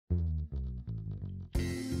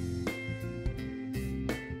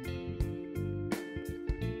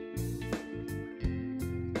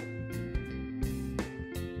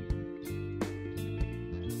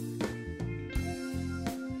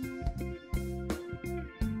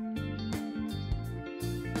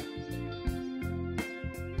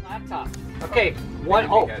top. Okay,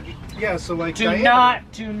 Yeah, so like do not,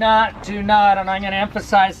 and I'm going to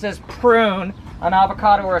emphasize this, prune an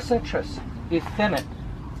avocado or a citrus. You thin it.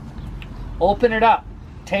 Open it up.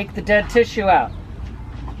 Take the dead tissue out.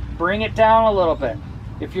 Bring it down a little bit.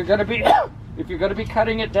 If you're going to be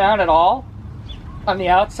cutting it down at all on the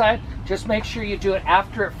outside, just make sure you do it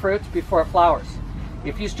after it fruits, before it flowers.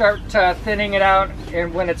 If you start thinning it out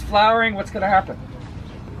and when it's flowering, what's going to happen?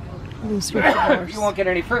 You won't get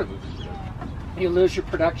any fruit. You lose your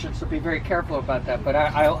production, so be very careful about that. But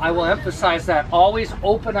I will emphasize that. Always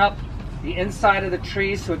open up the inside of the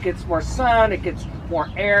tree so it gets more sun, it gets more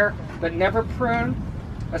air, but never prune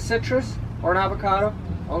a citrus or an avocado,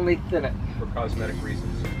 only thin it. For cosmetic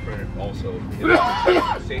reasons, prune it also.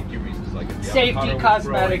 Safety reasons, like if the safety,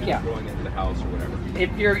 cosmetic, growing into the house or whatever.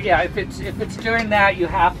 If it's doing that, you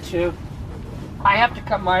have to. I have to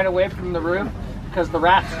cut mine away from the roof because the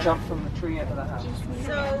rats jump from the tree into the house.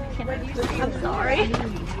 So, when you say I'm sorry.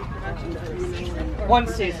 One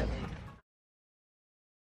season.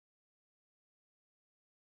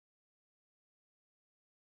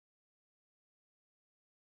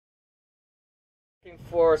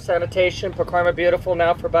 For sanitation, Pacoima Beautiful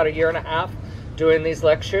now for about 1.5 years doing these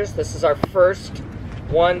lectures. This is our first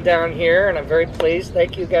one down here and I'm very pleased.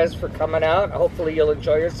 Thank you guys for coming out. Hopefully you'll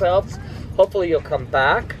enjoy yourselves. Hopefully you'll come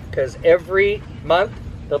back because every month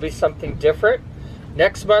there'll be something different.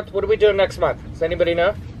 Next month, what are we doing next month? Does anybody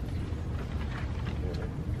know?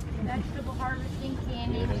 Vegetable harvesting,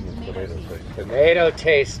 canning, and tomato tasting. Tomato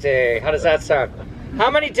tasting. How does that sound? How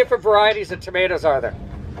many different varieties of tomatoes are there?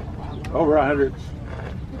 over 100.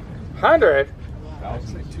 100?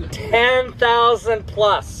 10,000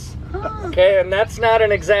 plus. Okay, and that's not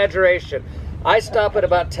an exaggeration. I stop at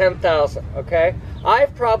about 10,000, okay?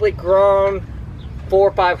 I've probably grown 400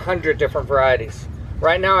 or 500 different varieties.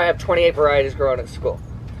 Right now I have 28 varieties growing at school.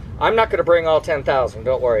 I'm not going to bring all 10,000,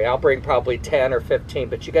 don't worry. I'll bring probably 10 or 15,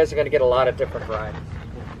 but you guys are going to get a lot of different varieties.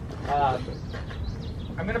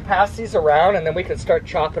 I'm going to pass these around and then we can start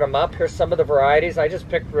chopping them up. Here's some of the varieties I just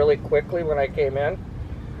picked really quickly when I came in.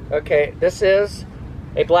 Okay, this is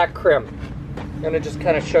a black crim. I'm going to just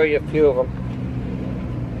kind of show you a few of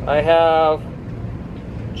them. I have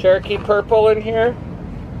Cherokee purple in here.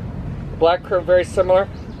 Black crim, very similar.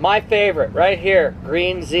 My favorite, right here,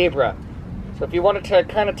 green zebra. So if you wanted to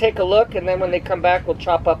kind of take a look, and then when they come back, we'll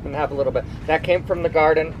chop up and have a little bit. That came from the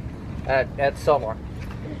garden at Selmore.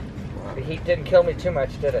 The heat didn't kill me too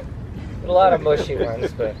much, did it? A lot of mushy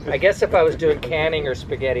ones, but I guess if I was doing canning or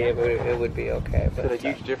spaghetti, it would be okay. But, is it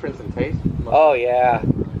a huge difference in taste? Oh, yeah.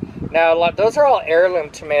 Now, those are all heirloom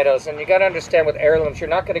tomatoes, and you got to understand with heirlooms, you're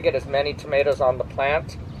not going to get as many tomatoes on the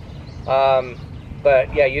plant.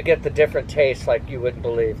 But yeah, you get the different tastes like you wouldn't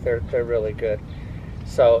believe. They're really good.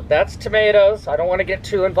 So that's tomatoes. I don't want to get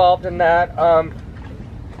too involved in that.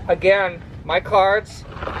 Again, my cards,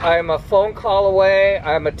 I'm a phone call away,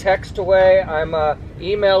 I'm a text away, I'm a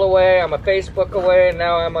email away, I'm a Facebook away, and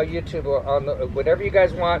now I'm a YouTube. On the, whatever you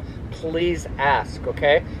guys want, please ask,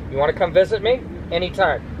 okay? You want to come visit me?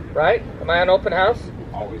 Anytime, right? Am I on open house?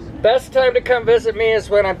 Always. Best time to come visit me is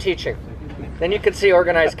when I'm teaching. Then you can see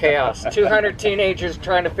organized chaos. 200 teenagers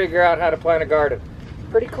trying to figure out how to plant a garden.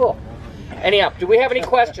 Pretty cool. Anyhow, do we have any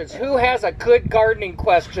questions? Who has a good gardening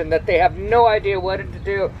question that they have no idea what to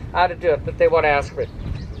do, how to do it, that they want to ask me?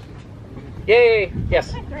 Yay! Yes?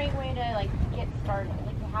 It's a great way to get started.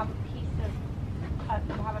 Like to have a piece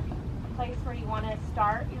of, have a place where you want to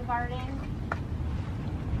start your garden.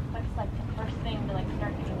 What's the first thing to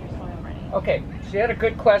start getting your soil ready? Okay, she had a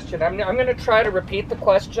good question. I'm going to try to repeat the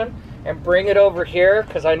question and bring it over here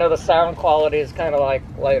because I know the sound quality is kind of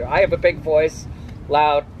later. I have a big voice,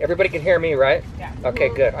 loud. Everybody can hear me, right? Yeah. Okay,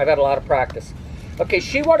 good. I've had a lot of practice. Okay,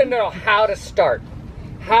 she wanted to know how to start.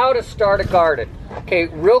 How to start a garden. Okay,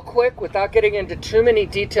 real quick, without getting into too many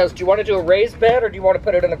details, do you want to do a raised bed or do you want to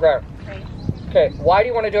put it in the ground? Raised. Okay, why do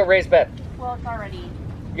you want to do a raised bed? Well, it's already.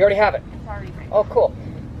 You already have it? It's already raised. Oh, cool.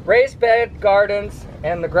 Raised bed gardens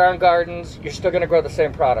and the ground gardens, you're still going to grow the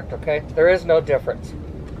same product, okay? There is no difference.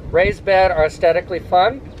 Raised bed are aesthetically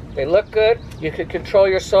fun. They look good. You can control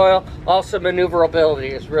your soil. Also, maneuverability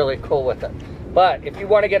is really cool with it. But if you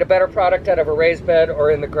want to get a better product out of a raised bed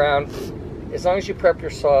or in the ground, as long as you prep your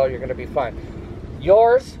soil, you're going to be fine.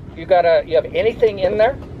 Yours, you have anything in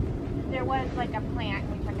there? There was a plant.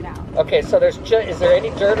 We took it out. Okay, so is there any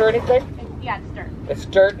dirt or anything? Yeah, it's dirt. It's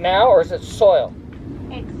dirt now, or is it soil?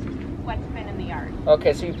 It's what's been in the yard.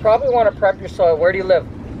 Okay, so you probably want to prep your soil. Where do you live?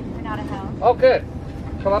 Granada Hill. Oh, good.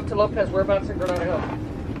 Come up to Lopez. Whereabouts in Granada Hill?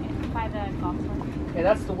 By the golf course. Okay,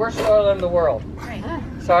 that's the worst soil in the world. Great.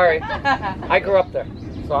 Sorry. I grew up there,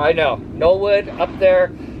 so I know. Knollwood, up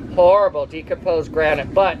there. horrible decomposed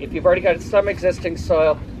granite. But if you've already got some existing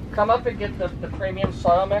soil, come up and get the premium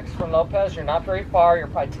soil mix from Lopez. You're not very far. You're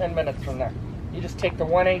probably 10 minutes from there. You just take the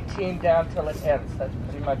 118 down till it ends. That's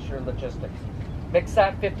pretty much your logistics. Mix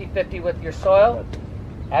that 50-50 with your soil.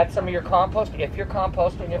 Add some of your compost if you're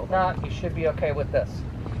composting. If not, you should be okay with this.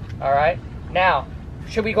 All right. Now,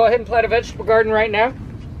 should we go ahead and plant a vegetable garden right now?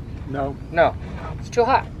 No. No. It's too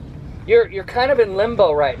hot. You're kind of in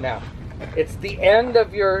limbo right now. It's the end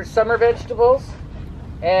of your summer vegetables,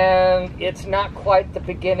 and it's not quite the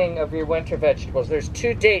beginning of your winter vegetables. There's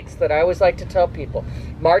 2 dates that I always like to tell people.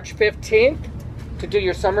 March 15th to do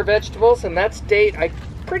your summer vegetables, and that's date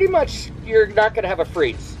pretty much you're not going to have a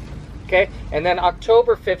freeze. Okay? And then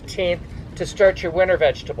October 15th to start your winter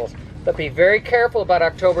vegetables. But be very careful about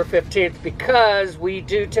October 15th because we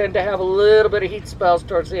do tend to have a little bit of heat spells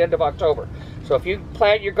towards the end of October. So if you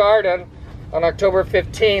plant your garden on October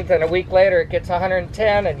 15th and a week later it gets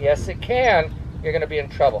 110, and yes it can, you're going to be in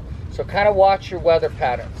trouble. So kind of watch your weather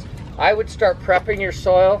patterns. I would start prepping your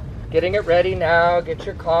soil, getting it ready now, get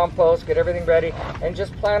your compost, get everything ready, and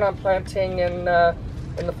just plan on planting in the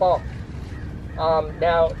fall.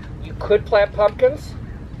 Now, you could plant pumpkins.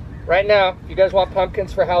 Right now, if you guys want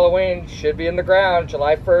pumpkins for Halloween, should be in the ground.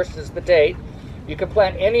 July 1st is the date. You can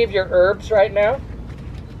plant any of your herbs right now.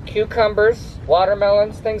 Cucumbers,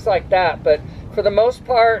 watermelons, things like that. But for the most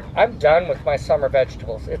part, I'm done with my summer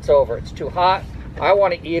vegetables. It's over. It's too hot. I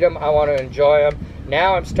want to eat them. I want to enjoy them.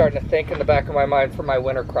 Now I'm starting to think in the back of my mind for my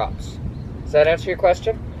winter crops. Does that answer your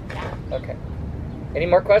question? Yeah. Okay. Any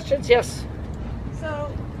more questions? Yes.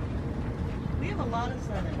 So, we have a lot of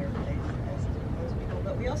sun in our place, as do most people,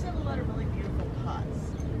 but we also have a lot of really beautiful pots.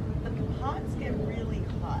 The pots get really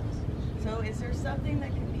hot. So is there something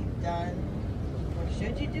that can be done, or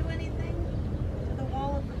should you do anything to the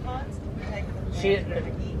wall of the pots to protect them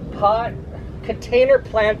from the heat? Pot container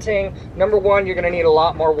planting, number one, you're going to need a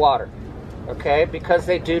lot more water, okay, because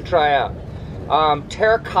they do dry out.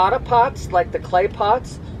 Terracotta pots, like the clay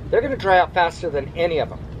pots, they're going to dry out faster than any of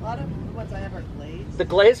them. A lot of the ones I have are glazed. The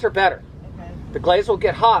glazed are better. Okay. The glaze will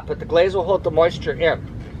get hot, but the glaze will hold the moisture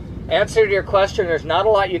in. Answer to your question, there's not a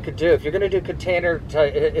lot you could do. If you're going to do container,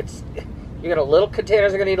 you got little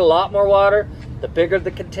containers are going to need a lot more water. The bigger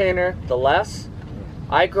the container, the less.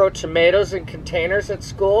 I grow tomatoes in containers at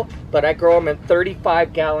school, but I grow them in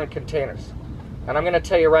 35-gallon containers. And I'm going to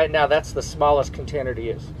tell you right now, that's the smallest container to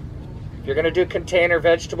use. If you're going to do container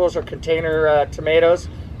vegetables or container tomatoes,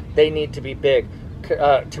 they need to be big.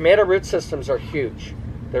 Tomato root systems are huge.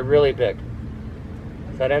 They're really big.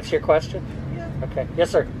 Does that answer your question? Yeah. Okay. Yes,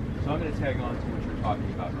 sir. So I'm going to tag on to what you were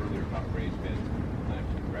talking about earlier about raised beds and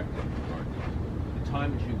planting directly in the garden. The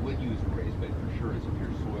time that you would use a raised bed for sure is if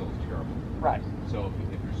your soil is terrible. Right. So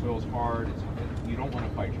if your soil's hard, you don't want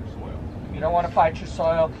to fight your soil. You don't want to fight your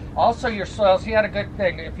soil. Also, your soils, you had a good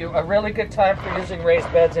thing. If you a really good time for using raised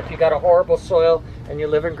beds, if you got a horrible soil and you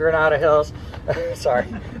live in Granada Hills, sorry.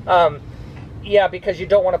 Yeah, because you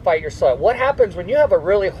don't want to fight your soil. What happens when you have a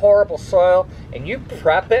really horrible soil and you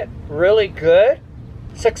prep it really good?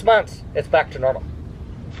 6 months, it's back to normal.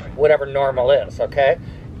 Whatever normal is, okay?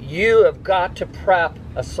 You have got to prep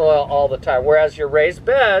a soil all the time. Whereas your raised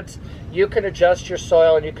beds, you can adjust your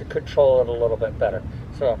soil and you can control it a little bit better.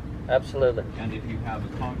 So, absolutely. And if you have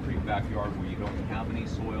a concrete backyard where you don't have any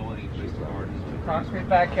soil, any place to garden, Concrete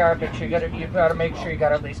backyard, but you've got to make sure you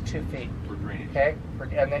got at least 2 feet. for drainage. Okay,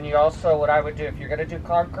 and then you also, what I would do, if you're going to do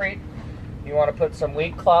concrete, you want to put some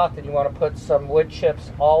wheat cloth and you want to put some wood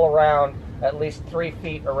chips all around, at least 3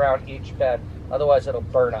 feet around each bed. Otherwise, it'll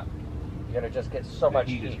burn up. You're going to just get so much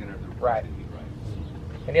heat. Is going to Right. the heat,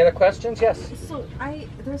 right. Any other questions? Yes. So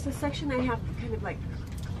there's a section I have kind of like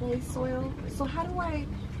clay soil. So how do I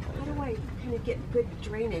kind of get good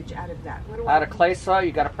drainage out of that? What do Out of clay soil,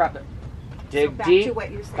 you got to prep it. Dig back deep. to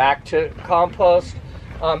what you're saying. Back to compost.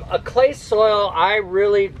 A clay soil, I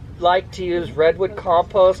really like to use redwood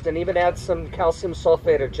compost and even add some calcium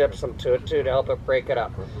sulfate or gypsum to it too to help it break it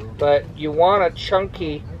up. But you want a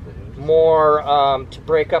chunky more to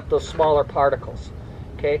break up those smaller particles.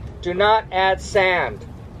 Okay. Do not add sand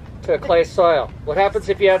to a clay soil. What happens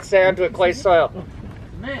if you add sand to a clay soil?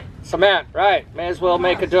 Cement, right. May as well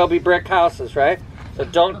make adobe brick houses, right? So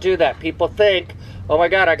don't do that. People think, oh my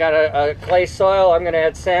God, I got a clay soil, I'm going to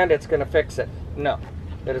add sand, it's going to fix it. No.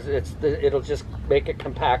 It'll just make it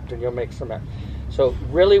compact and you'll make cement. So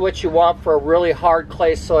really what you want for a really hard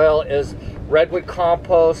clay soil is redwood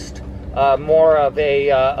compost, more of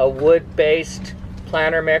a wood-based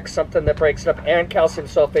planter mix, something that breaks it up, and calcium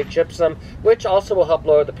sulfate gypsum, which also will help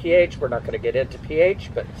lower the pH. We're not going to get into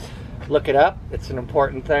pH, but look it up. It's an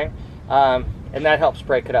important thing. And that helps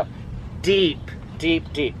break it up. Deep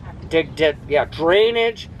deep, deep. Dig, yeah,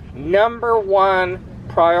 drainage, #1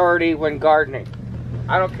 priority when gardening.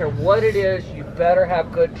 I don't care what it is, you better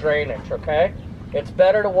have good drainage, okay? It's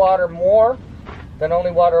better to water more than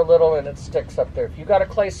only water a little and it sticks up there. If you got a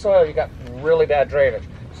clay soil, you got really bad drainage.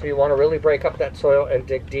 So you want to really break up that soil and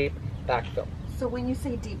dig deep, backfill. So when you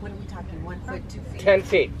say deep, what are we talking? 1 foot, 2 feet? 10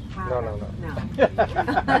 feet. How? No.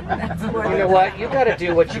 That's more You know what? You got to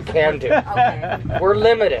do what you can do. Okay. We're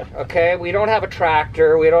limited, okay? We don't have a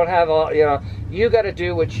tractor. We don't have all, you know. You got to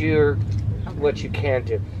do what you can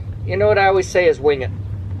do. You know what I always say is wing it.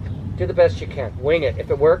 Do the best you can. Wing it. If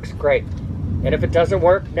it works, great. And if it doesn't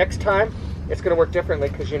work, next time it's going to work differently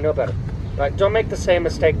because you know better. Right? Don't make the same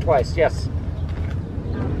mistake twice. Yes.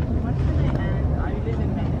 What's the end? I live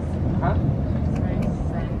in Venice. Huh? It's very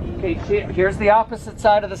sandy. Okay, here's the opposite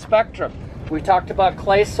side of the spectrum. We talked about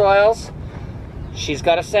clay soils. She's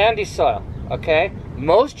got a sandy soil, okay?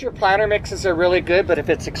 Most of your planter mixes are really good, but if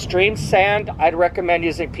it's extreme sand, I'd recommend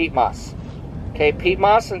using peat moss. Okay, peat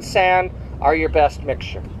moss and sand are your best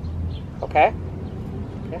mixture. Okay?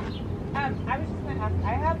 I was just going to ask,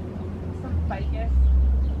 I have some ficus,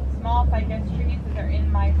 small ficus trees that are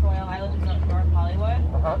in my soil. I live in North Hollywood,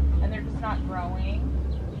 and they're just not growing.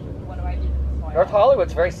 What do I do with the soil? North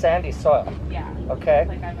Hollywood's very sandy soil. Yeah. Okay? It's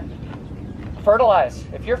like I'm at the beach. Fertilize.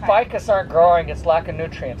 If your ficus aren't growing, it's lack of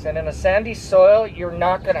nutrients. And in a sandy soil, you're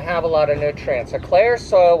not going to have a lot of nutrients. A clayer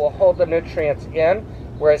soil will hold the nutrients in,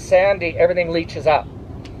 whereas sandy, everything leaches out.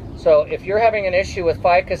 So if you're having an issue with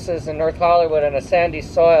ficuses in North Hollywood and a sandy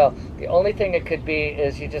soil, the only thing it could be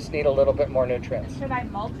is you just need a little bit more nutrients. Should I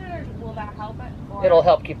mulch it, or will that help it? Or? It'll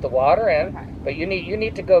help keep the water in, Okay. but you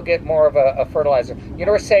need to go get more of a fertilizer. You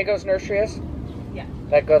know where Sago's nursery is? Yeah.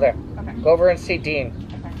 Go there. Okay. Go over and see Dean.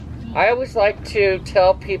 Okay. I always like to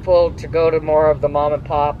tell people to go to more of the mom and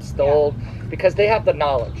pops, the old, because they have the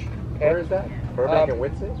knowledge. Okay? Where is that? Burbank and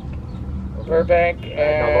Whitsey? Burbank Laurel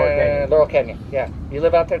and Canyon. Laurel Canyon. Yeah, you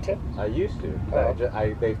live out there too? I used to. Oh.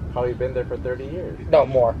 They've probably been there for 30 years. No,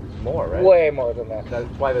 more. More, right? Way more than that. That's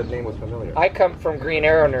why the name was familiar. I come from Green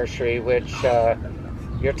Arrow Nursery, which you're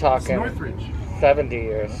It's talking Northridge. 70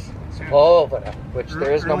 years. Sepulveda, which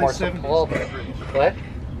there is no Early more 70s Sepulveda. Northridge. What?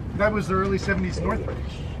 That was the early 70s Northridge.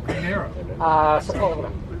 Green Arrow.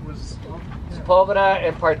 Sepulveda. It was. Sepulveda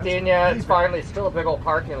and Parthenia. It's finally still a big old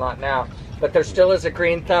parking lot now. But there still is a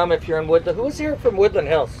Green Thumb if you're in Woodland. Who's here from Woodland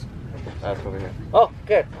Hills? That's over here. Oh,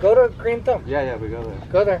 good. Go to Green Thumb. Yeah, we go there.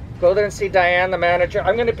 Go there. Go there and see Diane, the manager.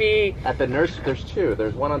 I'm going to be At the nurse, there's two.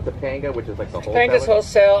 There's one on Topanga, which is like the whole. Topanga's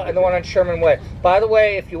Wholesale, and the one on Sherman Way. By the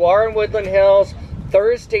way, if you are in Woodland Hills,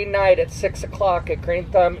 Thursday night at 6 o'clock at Green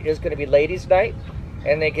Thumb is going to be ladies' night.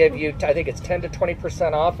 And they give you, I think it's 10 to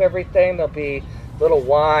 20% off everything. There'll be little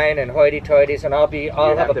wine and hoity-toities, and I'll You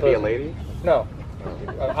have have to be a booth. lady. No.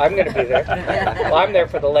 I'm going to be there. Well, I'm there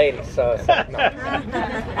for the ladies, so no.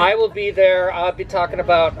 I will be there. I'll be talking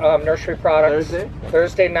about nursery products.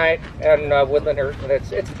 Thursday night, and Woodland.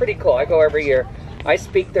 It's pretty cool. I go every year. I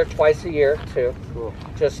speak there twice a year, too. Cool.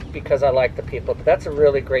 Just because I like the people. But that's a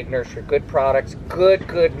really great nursery. Good products,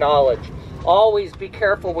 good knowledge. Always be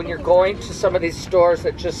careful when you're going to some of these stores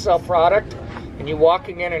that just sell product and you're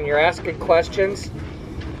walking in and you're asking questions.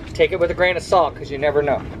 Take it with a grain of salt because you never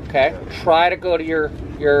know, okay? Try to go to your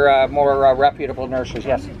more reputable nurseries.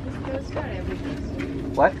 Yes?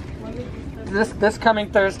 What? This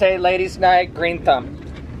coming Thursday, ladies' night, Green Thumb.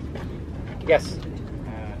 Yes?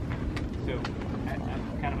 So,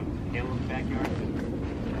 I'm kind of a hill in the backyard.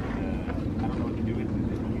 I don't know what to do with it.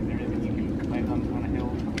 Is there anything you can plant on a hill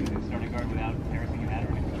and start a garden without terracing it out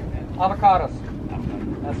or anything like that?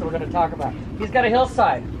 Avocados. That's what we're going to talk about. He's got a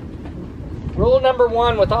hillside. Rule number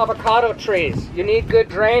 1 with avocado trees, you need good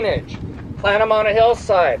drainage. Plant them on a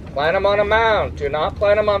hillside. Plant them on a mound. Do not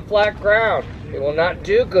plant them on flat ground. It will not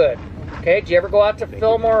do good. Okay, do you ever go out to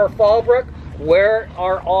Fillmore or Fallbrook? Where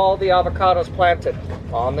are all the avocados planted?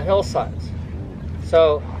 On the hillsides.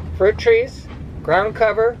 So, fruit trees, ground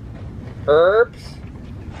cover, herbs.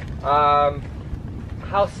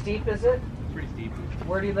 How steep is it? Pretty steep.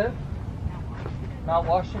 Where do you live? Mount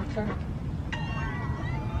Washington?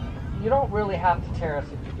 You don't really have to terrace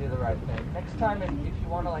if you do the right thing. Next time, if you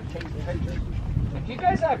want to take some pictures. If you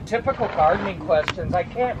guys have typical gardening questions, I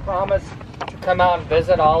can't promise to come out and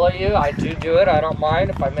visit all of you. I do it. I don't mind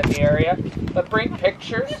if I'm in the area. But bring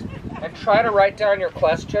pictures and try to write down your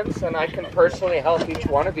questions, and I can personally help each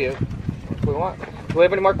one of you if we want. Do we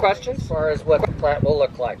have any more questions as far as what the plant will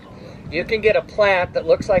look like? You can get a plant that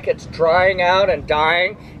looks like it's drying out and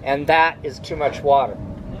dying, and that is too much water.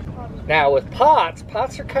 Now with pots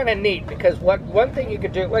are kind of neat because one thing you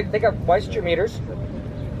could do, like they got moisture meters,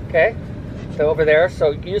 okay? over there.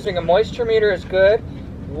 So using a moisture meter is good.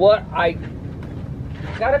 What I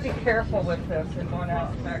gotta be careful with this in one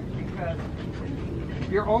aspect because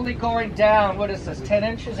you're only going down, what is this, 10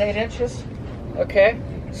 inches, 8 inches? Okay,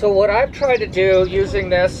 so what I've tried to do using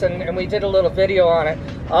this, and we did a little video on it,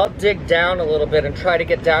 I'll dig down a little bit and try to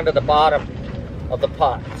get down to the bottom of the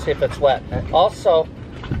pot, see if it's wet. Also,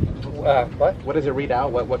 what? What does it read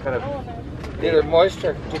out? What kind of? Either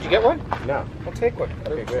moisture. Did you get one? No. I'll take one.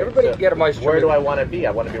 Okay, great. Everybody So can get a moisture. Where do meter. I want to be?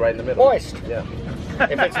 I want to be right in the middle. Moist. Yeah.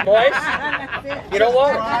 If it's moist, you know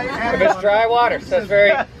what? If it's dry water, so it's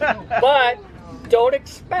very. But don't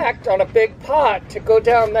expect on a big pot to go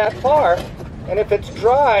down that far, and if it's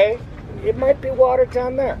dry, it might be water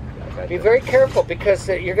down there. Be very careful because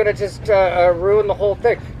you're going to just ruin the whole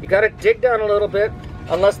thing. You got to dig down a little bit,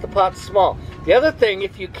 unless the pot's small. The other thing,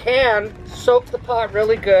 if you can, soak the pot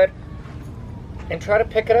really good, and try to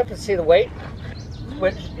pick it up and see the weight.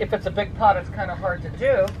 Which, if it's a big pot, it's kind of hard to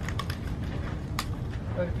do.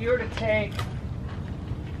 But if you were to take,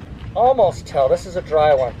 almost tell, this is a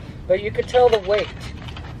dry one, but you could tell the weight.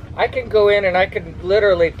 I can go in and I can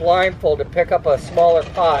literally blindfold and pick up a smaller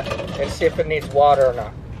pot and see if it needs water or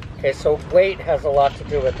not. Okay, so weight has a lot to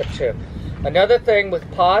do with it too. Another thing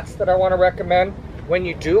with pots that I want to recommend, when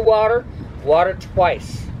you do water, water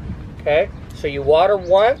twice. Okay, so you water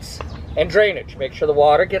once, and drainage. Make sure the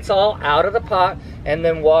water gets all out of the pot, and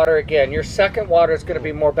then water again. Your second water is going to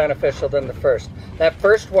be more beneficial than the first. That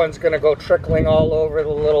first one's going to go trickling all over the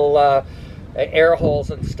little air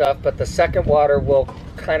holes and stuff, but the second water will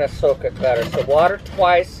kind of soak it better. So water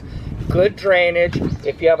twice, good drainage.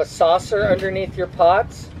 If you have a saucer underneath your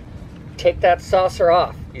pots, take that saucer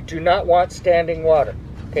off. You do not want standing water.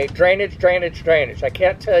 Okay, drainage, drainage, drainage. I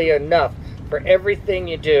can't tell you enough for everything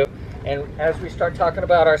you do. And as we start talking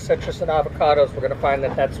about our citrus and avocados, we're going to find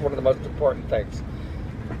that that's one of the most important things.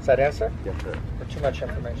 Does that answer? Yes, sir. Or too much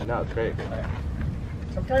information? No, it's great. Right.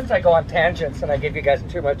 Sometimes I go on tangents and I give you guys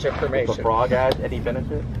too much information. Does the frog add any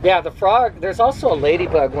benefit? Yeah, the frog. There's also a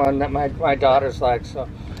ladybug one that my daughters like. So,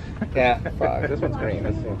 yeah, frog. This one's green.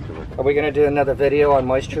 This seems to work. Are we going to do another video on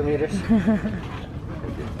moisture meters?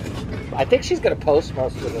 I think she's going to post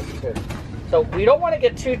most of this too. So we don't want to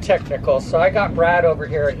get too technical, so I got Brad over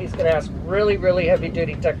here, and he's going to ask really, really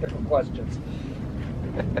heavy-duty technical questions.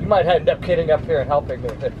 You might end up getting up here and helping me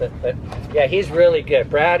with it, but yeah, he's really good.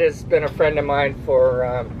 Brad has been a friend of mine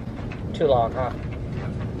for too long, huh?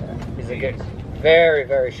 Yeah, he's a good, very,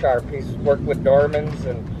 very sharp. He's worked with Normans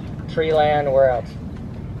and Treeland. Where else?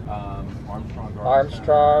 Armstrong.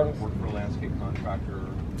 Armstrong's. Worked for a landscape contractor.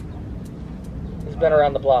 He's been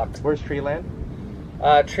around the block. Where's Treeland?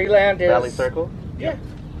 Treeland is Valley Circle? Yeah.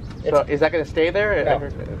 So is that going to stay there? No. I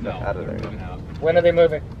heard it's No, out of they're there. moving out. When are they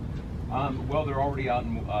moving? Well, they're already out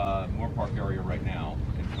in Moore Park area right now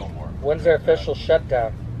in Fillmore. When's their official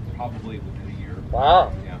shutdown? Probably within a year.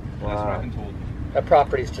 Wow. Yeah, that's what I've been told. That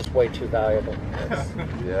property's just way too valuable. It's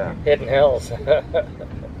Yeah. Hidden Hills.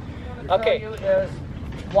 Okay, is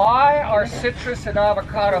why are citrus and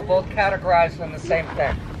avocado both categorized in the same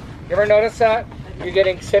thing? You ever notice that? You're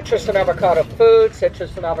getting citrus and avocado food,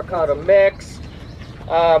 citrus and avocado mix.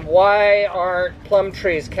 Why aren't plum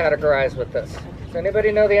trees categorized with this? Does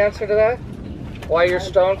anybody know the answer to that? Why your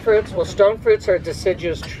stone fruits? Well, stone fruits are a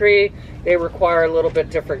deciduous tree. They require a little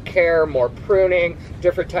bit different care, more pruning,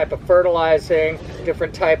 different type of fertilizing,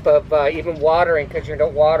 different type of even watering, because you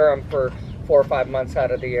don't water them for 4 or 5 months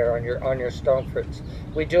out of the year on your stone fruits.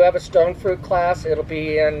 We do have a stone fruit class. It'll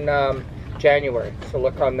be in January, so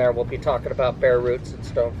look on there. We'll be talking about bare roots and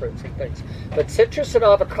stone fruits and things. But citrus and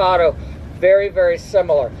avocado, very, very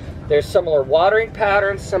similar. There's similar watering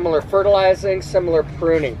patterns, similar fertilizing, similar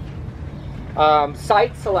pruning.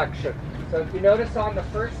 Site selection. So if you notice on the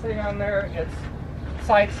first thing on there, it's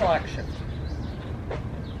site selection.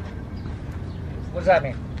 What does that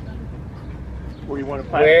mean? Where you want to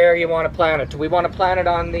plant Where you want to plant it. Do we want to plant it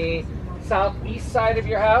on the southeast side of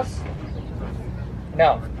your house?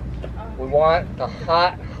 No. We want the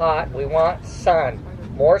hot, we want sun.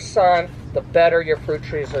 More sun, the better your fruit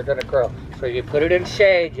trees are going to grow. So you put it in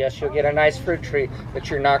shade, yes, you'll get a nice fruit tree, but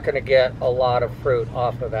you're not going to get a lot of fruit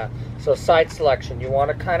off of that. So site selection, you want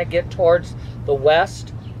to kind of get towards the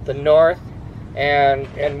west, the north, and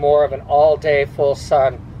more of an all-day full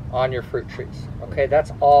sun on your fruit trees. Okay,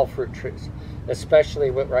 that's all fruit trees. Especially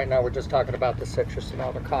right now, we're just talking about the citrus and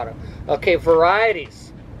avocado. Okay,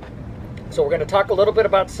 varieties. So we're going to talk a little bit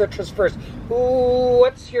about citrus first. Ooh,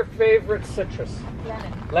 what's your favorite citrus?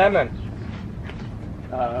 Lemon.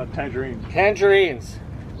 tangerine. Tangerines.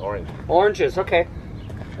 Orange. Oranges, okay.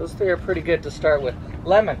 Those three are pretty good to start with.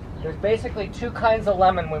 Lemon. There's basically 2 kinds of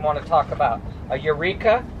lemon we want to talk about. A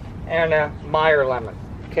Eureka and a Meyer lemon.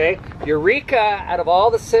 Okay, Eureka, out of all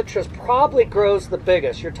the citrus, probably grows the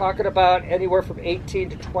biggest. You're talking about anywhere from 18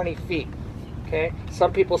 to 20 feet. Okay,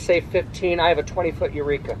 some people say 15. I have a 20-foot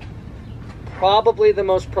Eureka. Probably the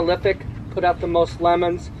most prolific, put out the most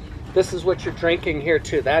lemons. This is what you're drinking here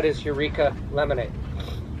too. That is Eureka lemonade.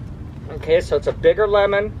 Okay, so it's a bigger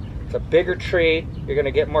lemon, it's a bigger tree, you're gonna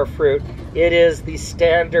get more fruit. It is the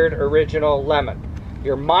standard original lemon.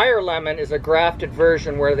 Your Meyer lemon is a grafted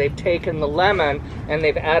version where they've taken the lemon and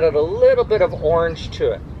they've added a little bit of orange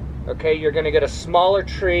to it. Okay, you're gonna get a smaller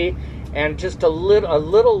tree and just a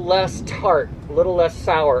little less tart, a little less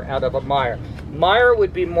sour out of a Meyer. Meyer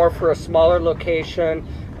would be more for a smaller location,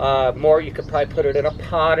 you could probably put it in a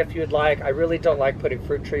pot if you'd like. I really don't like putting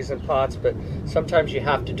fruit trees in pots, but sometimes you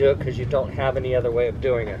have to do it because you don't have any other way of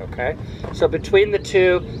doing it, okay? So between the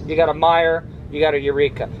two, you got a Meyer, you got a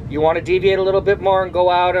Eureka. You want to deviate a little bit more and go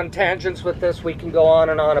out on tangents with this, we can go on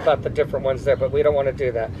and on about the different ones there, but we don't want to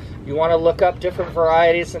do that. You want to look up different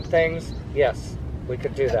varieties and things? Yes, we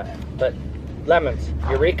could do that. But lemons,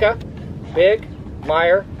 Eureka, big,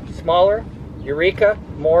 Meyer, smaller, Eureka,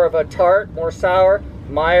 more of a tart, more sour.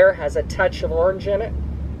 Meyer has a touch of orange in it.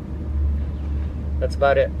 That's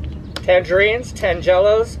about it. Tangerines,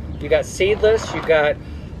 Tangelos, you got seedless, you got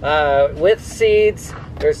with seeds.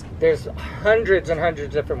 There's hundreds and hundreds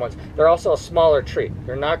of different ones. They're also a smaller tree.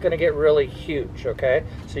 They're not going to get really huge, okay?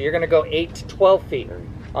 So you're going to go 8 to 12 feet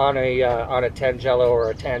on a Tangelo or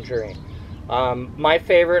a tangerine. My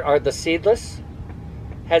favorite are the seedless.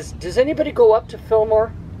 Does anybody go up to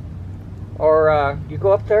Fillmore? Or you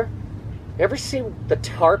go up there? You ever see the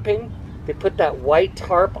tarping? They put that white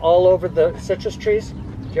tarp all over the citrus trees.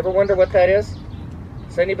 Do you ever wonder what that is?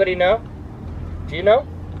 Does anybody know? Do you know?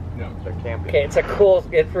 No, They're camping. Okay,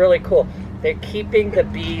 it's really cool. They're keeping the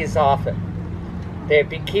bees off it. They're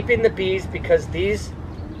keeping the bees because the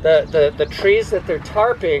trees that they're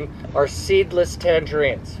tarping are seedless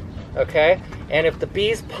tangerines. Okay? And if the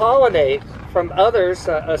bees pollinate from others,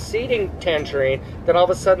 a seeding tangerine, then all of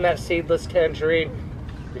a sudden that seedless tangerine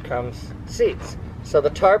becomes seeds. So the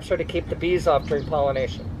tarps are to keep the bees off during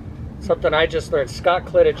pollination. Something I just learned. Scott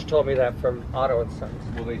Clittage told me that from Otto and Sons.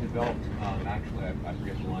 Well, they developed, actually, I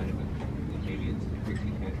forget the line of it, maybe it's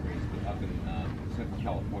Trixie tangerines, but up in Central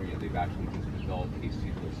California, they've actually just developed a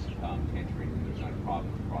seedless tangerine, and there's not a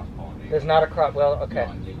problem with cross-pollination. There's not a crop, well, okay.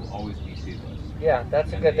 No, and they will always be seedless. Yeah,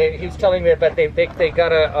 that's good. He was telling me about they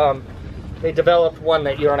got a, they developed one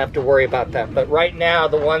that you don't have to worry about that. But right now,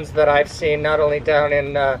 the ones that I've seen, not only down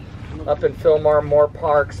in up in Fillmore, Moore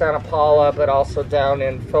Park, Santa Paula, but also down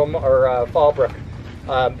in Fallbrook,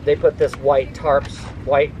 they put this white tarps.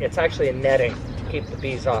 It's actually a netting to keep the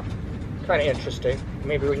bees off. Kind of interesting.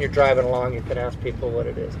 Maybe when you're driving along, you can ask people what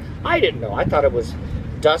it is. I didn't know. I thought it was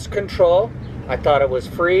dust control. I thought it was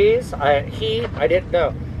freeze. Heat. I didn't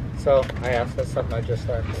know. So I asked. That's something I just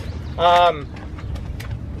learned.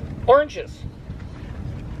 Oranges.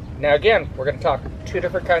 Now again, we're going to talk two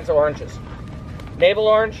different kinds of oranges. Navel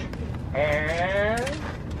orange and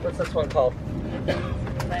what's this one called?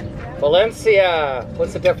 Valencia.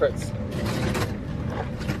 What's the difference?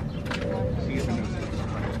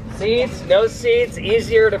 Seeds, no seeds,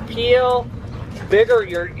 easier to peel, bigger.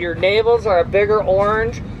 Your navels are a bigger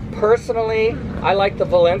orange. Personally, I like the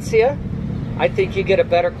Valencia. I think you get a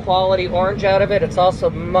better quality orange out of it. It's also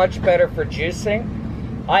much better for juicing.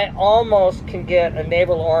 I almost can get a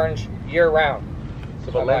navel orange year-round.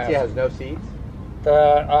 So Valencia has no seeds?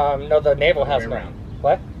 No, the navel has no.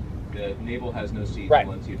 What? The navel has no seeds, right.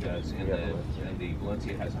 Valencia does, and the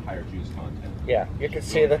Valencia has a higher juice content. Yeah, you can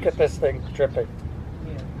see, look at this thing dripping.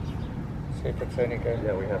 See if it's any good.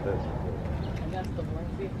 Yeah, we have this. And that's the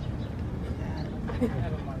Valencia.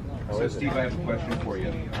 So Steve, I have a question for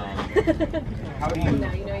you. How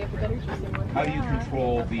do you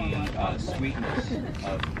control the sweetness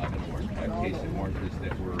of an orange? I've tasted oranges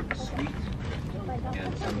that were sweet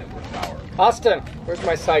and some that were sour. Austin, where's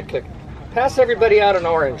my sidekick? Pass everybody out an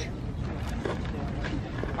orange.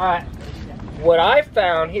 All right. What I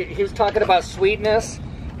found, he was talking about sweetness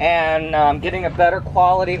and getting a better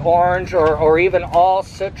quality orange or even all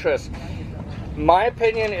citrus. My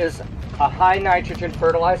opinion is a high nitrogen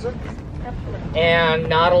fertilizer and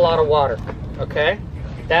not a lot of water, okay?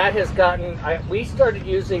 That has gotten, we started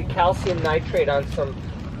using calcium nitrate on some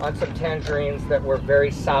tangerines that were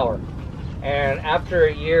very sour. And after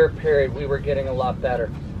a year period, we were getting a lot better.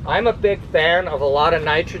 I'm a big fan of a lot of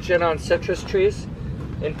nitrogen on citrus trees.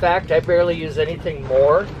 In fact, I barely use anything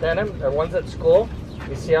more than them. They're ones at school.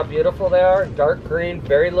 You see how beautiful they are? Dark green,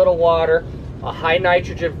 very little water, a high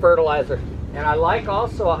nitrogen fertilizer. And I like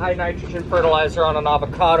also a high nitrogen fertilizer on an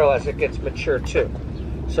avocado as it gets mature too.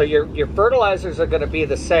 So your fertilizers are going to be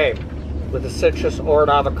the same with a citrus or an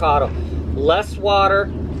avocado. Less water,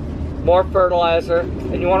 more fertilizer,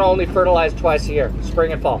 and you want to only fertilize twice a year,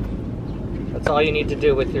 spring and fall. That's all you need to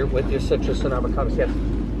do with your citrus and avocados. Yes.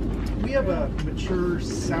 We have a mature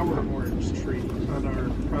sour orange tree on our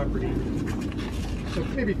property, so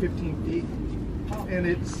maybe 15 feet, and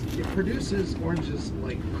it produces oranges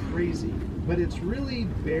like crazy, but it's really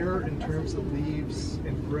bare in terms of leaves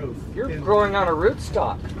and growth. You're growing on a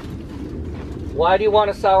rootstock. Why do you want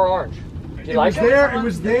a sour orange? Do you like it? It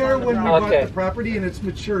was there when we bought the property, and it's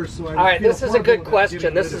mature. So all right, this is a good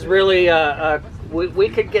question. This is really we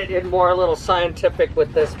could get in more a little scientific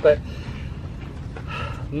with this, but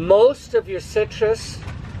most of your citrus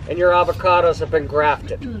and your avocados have been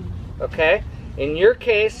grafted. Okay, in your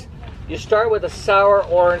case, you start with a sour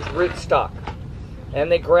orange rootstock, and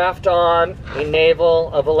they graft on a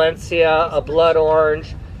navel, a Valencia, a blood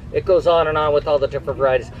orange. It goes on and on with all the different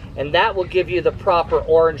varieties. And that will give you the proper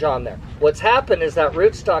orange on there. What's happened is that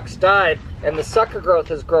rootstock's died and the sucker growth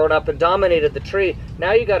has grown up and dominated the tree.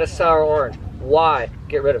 Now you got a sour orange. Why?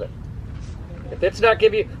 Get rid of it. If it's not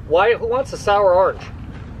giving you, why? Who wants a sour orange?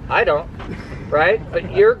 I don't, right?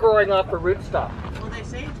 But you're growing off a rootstock. Well, they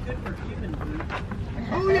say it's good for human food.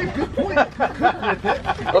 Oh yeah, good point. Cook with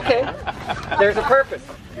it. Okay, there's a purpose.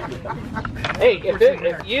 Hey,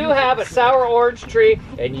 if you have a sour orange tree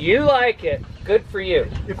and you like it, good for you.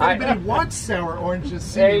 If anybody wants sour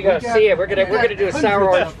oranges, there you go. See it. We're gonna do a sour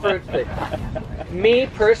orange fruit thing. Me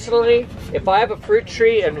personally, if I have a fruit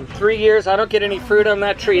tree and in 3 years I don't get any fruit on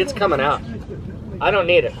that tree, it's coming out. I don't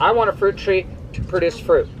need it. I want a fruit tree to produce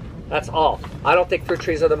fruit. That's all. I don't think fruit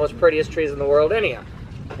trees are the most prettiest trees in the world anyhow.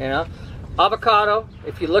 You know? Avocado,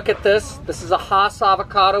 if you look at this is a Hass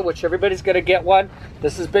avocado, which everybody's going to get one.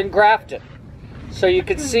 This has been grafted. So you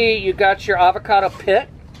can see you got your avocado pit,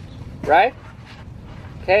 right?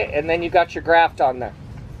 Okay, and then you got your graft on there.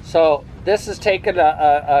 So this is taken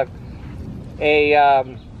I'm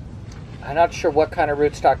not sure what kind of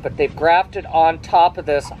rootstock, but they've grafted on top of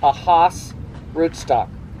this a Hass rootstock,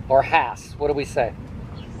 or Hass, what do we say?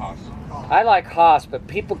 Hass. I like Hass, but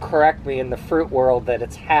people correct me in the fruit world that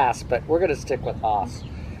it's Hass, but we're going to stick with Hass.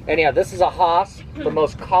 Anyhow, this is a Hass, the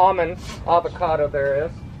most common avocado there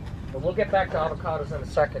is. But we'll get back to avocados in a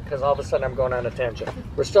second because all of a sudden I'm going on a tangent.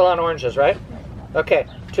 We're still on oranges, right? Okay,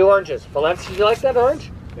 2 oranges. Valencia, do you like that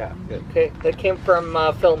orange? Yeah, good. Okay, that came from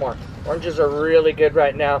Fillmore. Oranges are really good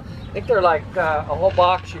right now. I think they're like a whole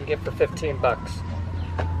box you can get for 15 bucks.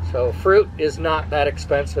 So fruit is not that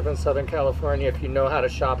expensive in Southern California if you know how to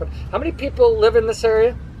shop it. How many people live in this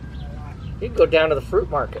area? You can go down to the fruit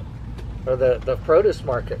market or the produce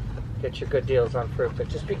market, get your good deals on fruit, but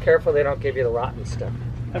just be careful they don't give you the rotten stuff.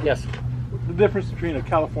 Yes? The difference between a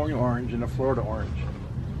California orange and a Florida orange.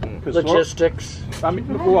 Logistics.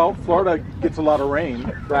 Well, Florida gets a lot of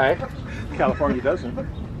rain. Right. California doesn't.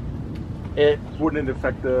 Wouldn't it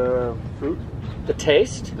affect the fruit? The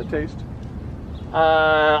taste? The taste.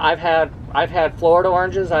 I've had Florida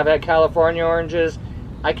oranges. I've had California oranges.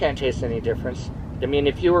 I can't taste any difference. I mean,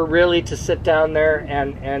 if you were really to sit down there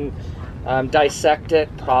and dissect it,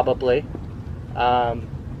 probably.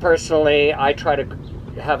 Personally, I try to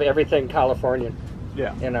have everything Californian.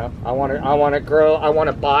 Yeah. You know, I want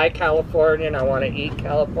to buy Californian. I want to eat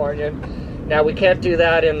Californian. Now we can't do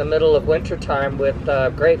that in the middle of winter time with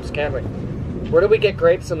grapes, can we? Where do we get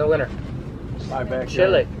grapes in the winter? My backyard.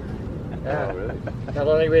 Chile. Oh, really? Now,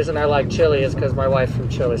 the only reason I like Chile is because my wife's from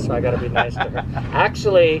Chile, so I got to be nice to her.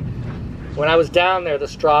 Actually, when I was down there, the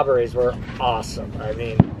strawberries were awesome. I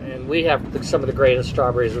mean, and we have some of the greatest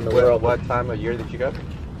strawberries in the world. What time of year did you go?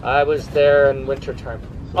 I was there in winter time.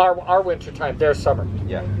 Our winter time, their summer.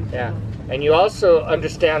 Yeah. Yeah. And you also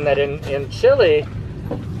understand that in Chile,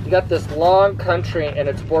 you got this long country and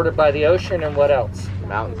it's bordered by the ocean and what else?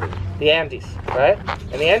 Mountains. The Andes, right?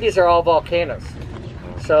 And the Andes are all volcanoes.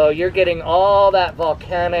 So you're getting all that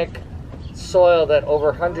volcanic soil that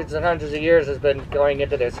over hundreds and hundreds of years has been going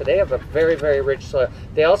into there. So they have a very, very rich soil.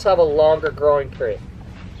 They also have a longer growing period.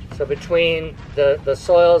 So between the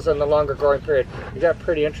soils and the longer growing period, you got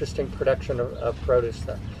pretty interesting production of produce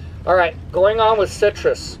there. All right, going on with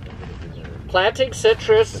citrus. Planting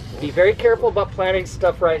citrus, be very careful about planting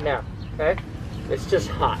stuff right now, okay? It's just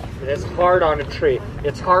hot. It's hard on a tree.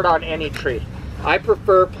 It's hard on any tree. I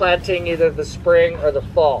prefer planting either the spring or the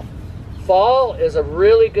fall. Fall is a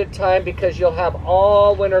really good time because you'll have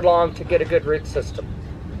all winter long to get a good root system.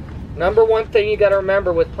 Number one thing you got to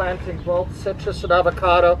remember with planting both citrus and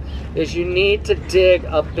avocado is you need to dig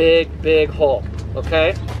a big, big hole,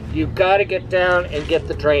 okay? You've got to get down and get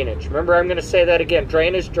the drainage. Remember, I'm going to say that again.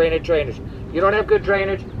 Drainage, drainage, drainage. You don't have good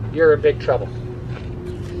drainage, you're in big trouble.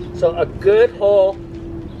 So a good hole,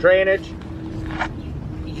 drainage.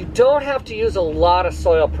 You don't have to use a lot of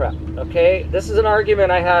soil prep, okay? This is an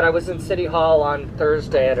argument I had. I was in City Hall on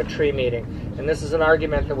Thursday at a tree meeting, and this is an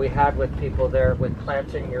argument that we had with people there with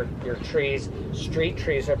planting your trees, street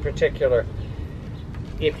trees in particular.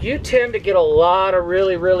 If you tend to get a lot of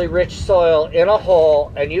really, really rich soil in a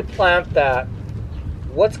hole and you plant that,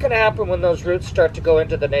 what's going to happen when those roots start to go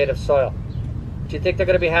into the native soil? Do you think they're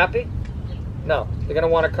going to be happy? No, they're going to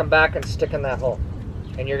want to come back and stick in that hole,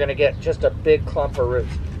 and you're going to get just a big clump of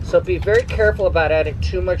roots. So be very careful about adding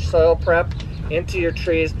too much soil prep into your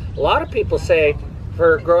trees. A lot of people say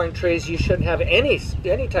for growing trees you shouldn't have any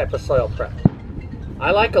type of soil prep.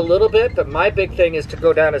 I like a little bit, but my big thing is to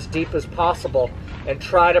go down as deep as possible and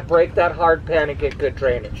try to break that hard pan and get good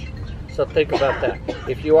drainage. So think about that.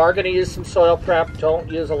 If you are going to use some soil prep, don't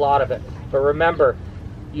use a lot of it. But remember,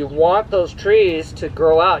 you want those trees to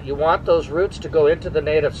grow out. You want those roots to go into the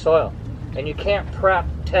native soil. And you can't prep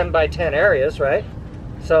 10 by 10 areas, right?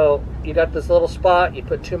 So you got this little spot, you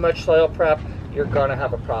put too much soil prep, you're going to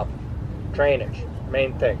have a problem. Drainage,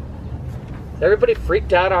 main thing. Is everybody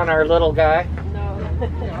freaked out on our little guy?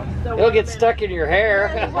 No. He'll get stuck in your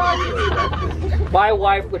hair. My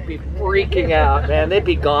wife would be freaking out, man. They'd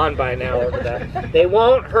be gone by now over that. They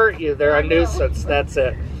won't hurt you. They're a nuisance. That's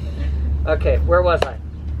it. Okay, where was I?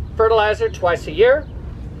 Fertilizer twice a year.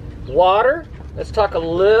 Water. Let's talk a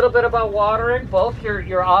little bit about watering. Both your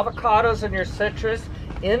avocados and your citrus,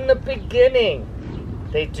 in the beginning,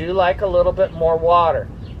 they do like a little bit more water.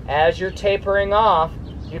 As you're tapering off,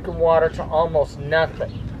 you can water to almost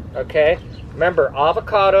nothing. Okay? Remember,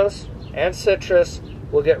 avocados and citrus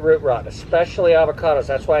will get root rot, especially avocados.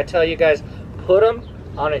 That's why I tell you guys, put them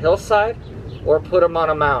on a hillside or put them on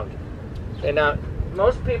a mound. And now,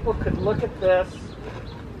 most people could look at this,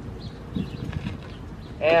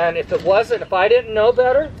 and if I didn't know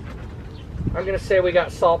better, I'm going to say we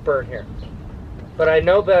got salt burn here. But I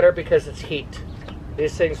know better because it's heat.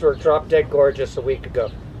 These things were drop dead gorgeous a week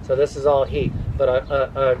ago. So this is all heat. But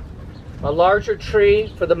a larger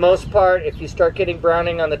tree, for the most part, if you start getting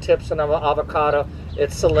browning on the tips of an avocado,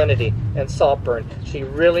 it's salinity and salt burn. So you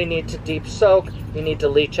really need to deep soak. You need to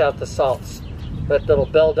leach out the salts. But it'll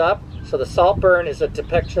build up. So the salt burn is a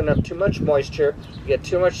depiction of too much moisture. You get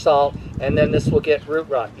too much salt, and then this will get root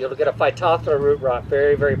rot. You'll get a Phytophthora root rot,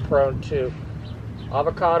 very, very prone to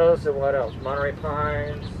avocados. And what else? Monterey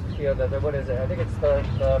pines. What is it? I think it's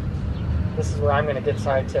this is where I'm going to get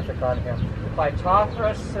scientific on him.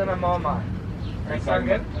 Phytophthora cinnamomai. Are you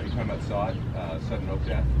talking about sod, sudden oak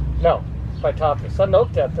death? No, Phytophthora. Sudden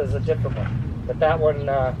oak death is a different one. But that one,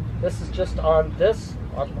 this is just on this,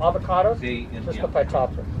 on avocados, just the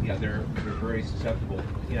Phytophthora. Yeah, they're very susceptible.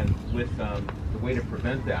 And with the way to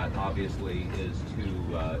prevent that, obviously, is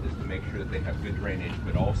to make sure that they have good drainage,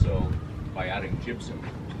 but also by adding gypsum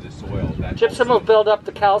to the soil. Gypsum will build up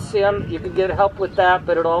the calcium. You can get help with that,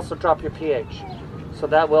 but it'll also drop your pH. So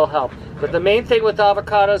that will help. But the main thing with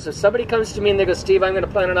avocados, if somebody comes to me and they go, Steve, I'm going to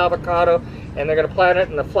plant an avocado, and they're going to plant it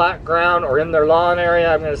in the flat ground or in their lawn area,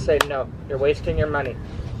 I'm going to say, no, you're wasting your money.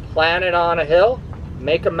 Plant it on a hill,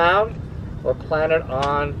 make a mound, or plant it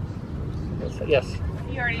on, yes?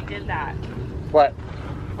 You already did that. What?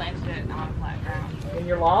 Planted it on flat ground. In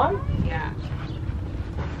your lawn? Yeah.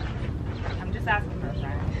 I'm just asking for a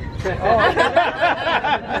friend.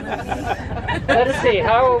 Let's see,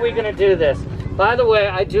 how are we going to do this? By the way,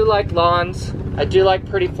 I do like lawns. I do like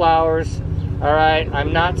pretty flowers. All right,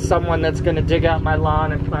 I'm not someone that's going to dig out my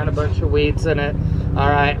lawn and plant a bunch of weeds in it. All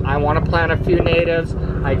right, I want to plant a few natives.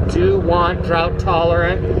 I do want drought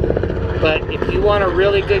tolerant. But if you want a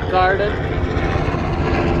really good garden,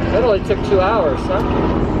 that only took 2 hours, huh?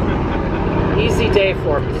 Easy day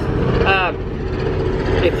for me.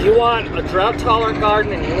 If you want a drought tolerant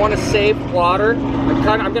garden and you want to save water,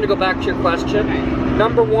 I'm going to go back to your question.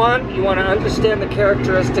 Number one, you want to understand the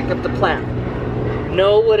characteristic of the plant.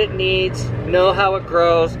 Know what it needs, know how it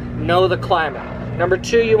grows, know the climate. Number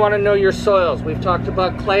two, you want to know your soils. We've talked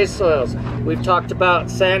about clay soils. We've talked about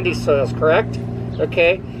sandy soils, correct?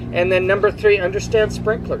 Okay. And then number three, understand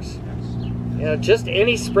sprinklers. You know, just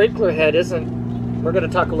any sprinkler head isn't. We're going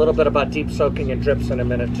to talk a little bit about deep soaking and drips in a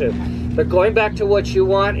minute too. But going back to what you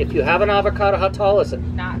want, if you have an avocado, how tall is it?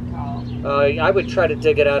 Not tall. I would try to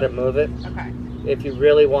dig it out and move it. Okay. If you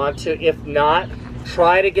really want to. If not,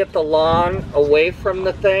 try to get the lawn away from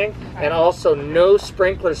the thing, and also no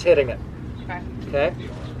sprinklers hitting it. Okay. Okay?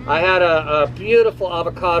 I had a beautiful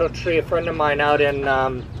avocado tree, a friend of mine out in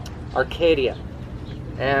Arcadia.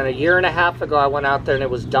 And a year and a half ago I went out there and it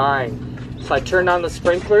was dying. So I turned on the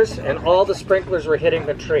sprinklers and all the sprinklers were hitting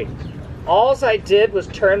the tree. All I did was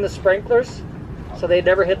turn the sprinklers so they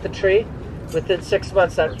never hit the tree. Within 6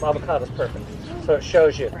 months, that avocado is perfect. So it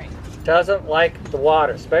shows you. Doesn't like the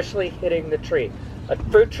water, especially hitting the tree. A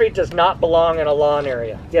fruit tree does not belong in a lawn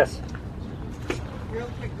area. Yes? Real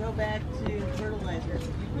quick, go back to fertilizer. Do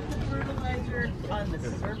you put the fertilizer on the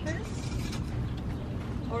surface?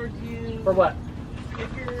 Or do you... For what?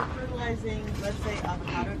 If you're fertilizing, let's say,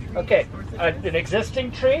 avocado trees Okay, or citrus? an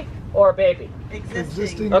existing tree or a baby?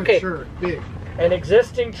 Existing. Okay. Mature, big. An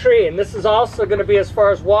existing tree, and this is also going to be as far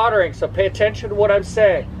as watering, so pay attention to what I'm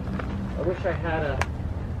saying. I wish I had a...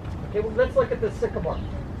 Okay, well, let's look at this sycamore.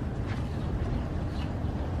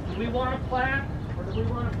 Do we want to plant, or do we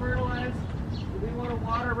want to fertilize? Do we want to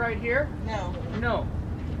water right here? No. No.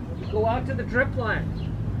 You go out to the drip line.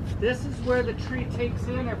 This is where the tree takes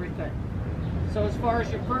in everything. So as far as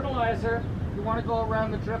your fertilizer, you want to go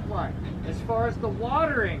around the drip line. As far as the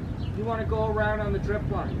watering, you want to go around on the drip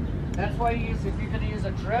line. That's why you use, if you're going to use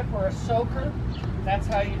a drip or a soaker, that's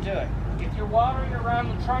how you do it. If you're watering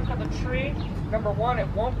around the trunk of the tree, number one, it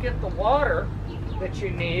won't get the water that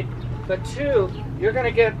you need, but two, you're going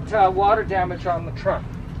to get water damage on the trunk.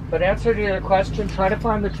 But answer to your question, try to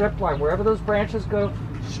find the drip line. Wherever those branches go,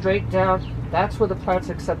 straight down, that's where the plant's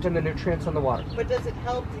accepting the nutrients and the water. But does it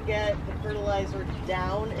help to get the fertilizer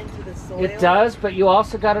down into the soil? It does, but you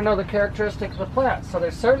also got to know the characteristic of the plant. So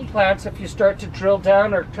there's certain plants, if you start to drill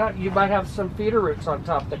down or cut, you might have some feeder roots on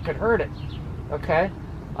top that could hurt it. Okay?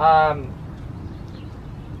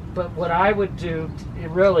 But what I would do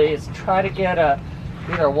really is try to get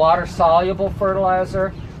either water-soluble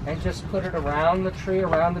fertilizer and just put it around the tree,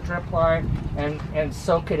 around the drip line, and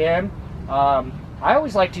soak it in. I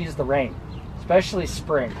always like to use the rain, especially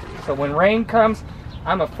spring. So when rain comes,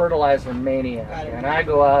 I'm a fertilizer maniac, and I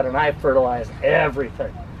go out and I fertilize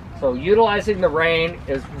everything. So utilizing the rain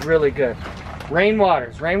is really good. Rainwater.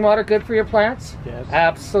 Is rainwater good for your plants? Yes.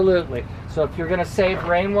 Absolutely. So if you're going to save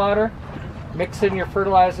rainwater, mixing your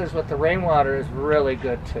fertilizers with the rainwater is really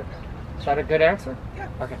good too. Is that a good answer? Yeah.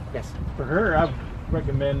 Okay, yes. For her, I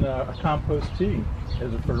recommend a compost tea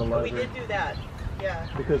as a fertilizer. We did do that. Yeah.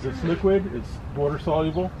 Because it's liquid, it's water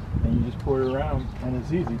soluble, and you just pour it around, and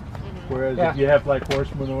it's easy. Whereas Yeah. if you have like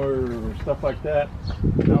horse manure or stuff like that,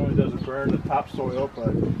 not only does it burn the topsoil,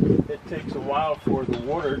 but it takes a while for the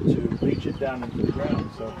water to leach it down into the ground.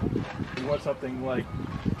 So you want something like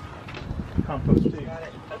compost tea. Got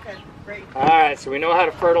it. Okay, great. All right, so we know how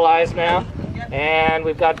to fertilize now, Yep. and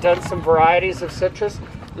we've done some varieties of citrus.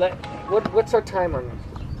 What's our time on this?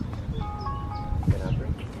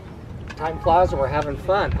 Time flies and we're having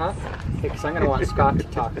fun, huh? Because I'm going to want Scott to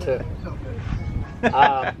talk too.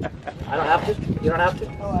 I don't have to. You don't have to.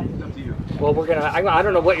 It's up to you. Well, we're gonna. I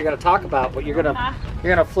don't know what you're gonna talk about, but you're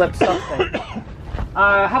gonna flip something.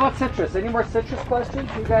 How about citrus? Any more citrus questions?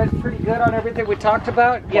 You guys pretty good on everything we talked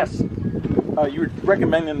about? Yes. You were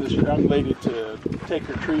recommending this young lady to take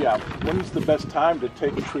her tree out. When's the best time to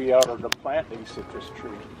take a tree out or to plant a citrus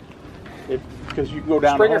tree? Because you can go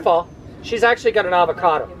down. Spring or fall. She's actually got an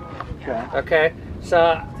avocado. Okay. Okay.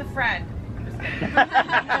 So. It's a friend. I'm just kidding.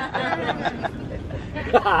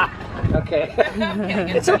 Okay.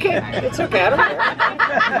 It's okay. It's okay. I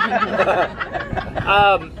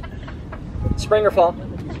don't care. Spring or fall?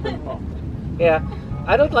 Yeah.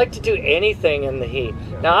 I don't like to do anything in the heat.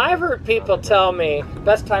 Now, I've heard people tell me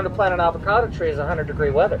best time to plant an avocado tree is 100-degree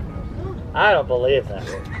weather. I don't believe that.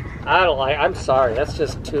 I'm sorry. That's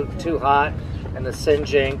just too hot and the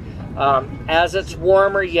singeing. As it's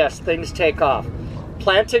warmer, yes, things take off.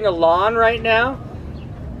 Planting a lawn right now,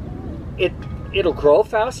 it'll grow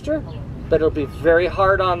faster, but it'll be very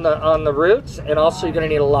hard on the roots, and also you're going to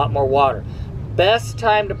need a lot more water. Best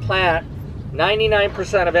time to plant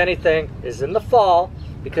 99% of anything is in the fall,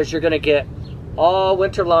 because you're going to get all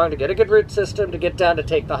winter long to get a good root system to get down to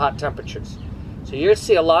take the hot temperatures. So you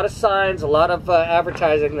see a lot of signs, a lot of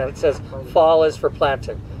advertising that says fall is for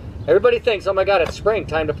planting. Everybody thinks, oh my God, it's spring,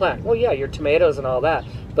 time to plant. Well, yeah, your tomatoes and all that.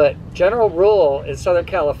 But general rule in Southern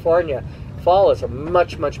California, fall is a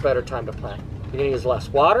much, much better time to plant. You're going to use less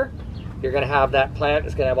water. You're going to have that plant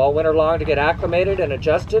is going to have all winter long to get acclimated and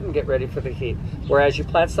adjusted and get ready for the heat. Whereas you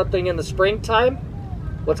plant something in the springtime,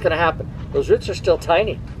 what's going to happen? Those roots are still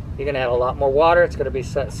tiny. You're going to add a lot more water. It's going to be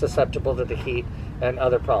susceptible to the heat and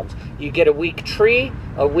other problems. You get a weak tree,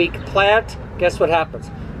 a weak plant, guess what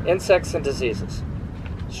happens? Insects and diseases.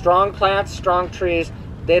 Strong plants, strong trees,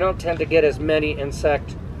 they don't tend to get as many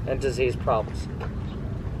insect and disease problems.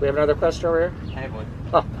 We have another question over here? I have one.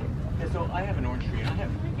 Oh. Yeah, so I have an orange tree and I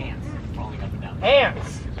have ants crawling up and down.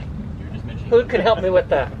 Ants? You were just mentioning. Who can help me with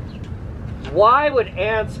that? Why would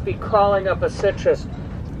ants be crawling up a citrus?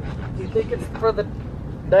 Do you think it's for the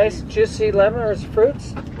nice juicy lemon or its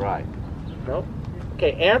fruits? Right. Nope.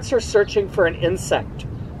 Okay, ants are searching for an insect.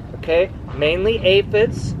 Okay, mainly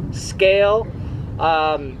aphids, scale,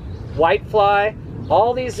 whitefly.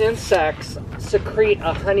 All these insects secrete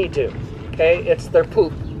a honeydew. Okay, it's their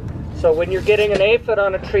poop. So when you're getting an aphid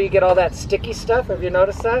on a tree, you get all that sticky stuff. Have you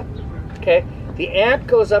noticed that? Okay, the ant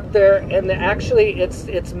goes up there and actually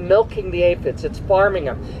it's milking the aphids. It's farming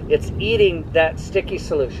them. It's eating that sticky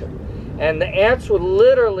solution. And the ants will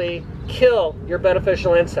literally kill your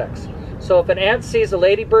beneficial insects. So if an ant sees a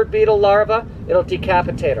ladybird beetle larva, it'll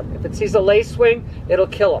decapitate them. If it sees a lacewing, it'll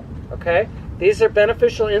kill them. Okay? These are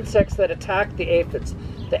beneficial insects that attack the aphids.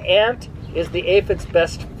 The ant is the aphid's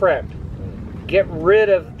best friend. Get rid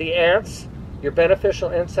of the ants, your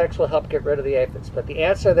beneficial insects will help get rid of the aphids. But the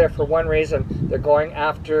ants are there for one reason. They're going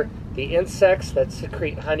after the insects that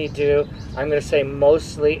secrete honeydew. I'm going to say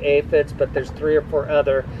mostly aphids, but there's 3 or 4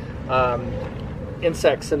 other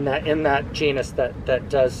insects in that genus that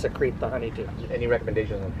does secrete the honeydew. Any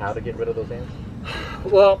recommendations on how to get rid of those ants?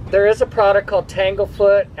 Well, there is a product called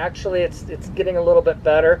Tanglefoot. Actually, it's getting a little bit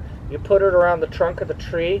better. You put it around the trunk of the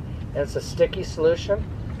tree, and it's a sticky solution.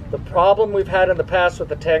 The problem we've had in the past with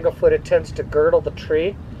the Tanglefoot, it tends to girdle the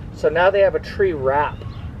tree. So now they have a tree wrap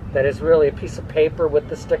that is really a piece of paper with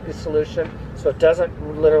the sticky solution, so it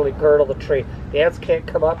doesn't literally girdle the tree. The ants can't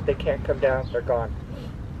come up, they can't come down, they're gone.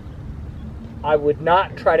 I would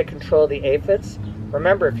not try to control the aphids.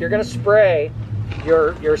 Remember, if you're going to spray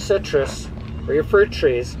your citrus or your fruit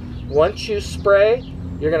trees, once you spray,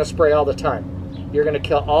 you're going to spray all the time. You're going to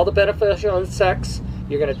kill all the beneficial insects,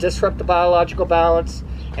 you're going to disrupt the biological balance,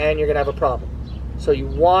 and you're going to have a problem. So you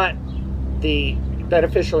want the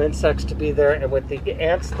beneficial insects to be there, and with the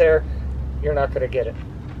ants there, you're not going to get it.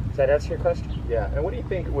 Does that answer your question? Yeah, and what do you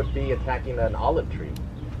think would be attacking an olive tree?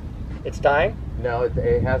 It's dying? No,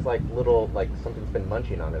 it has like little, like something's been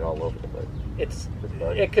munching on it all over the place.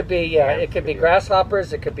 It could be, yeah, it could be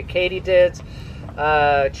grasshoppers, it could be katydids,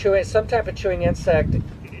 chewing, some type of chewing insect.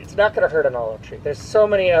 It's not going to hurt an olive tree. There's so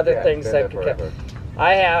many other things that could kill.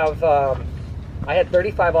 I had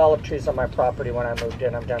 35 olive trees on my property when I moved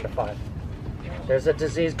in. I'm down to 5. There's a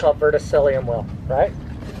disease called verticillium wilt, right?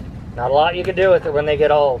 Not a lot you can do with it when they get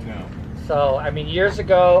old. No. So, I mean, years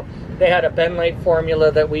ago, they had a benlate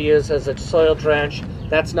formula that we use as a soil drench.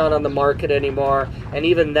 That's not on the market anymore. And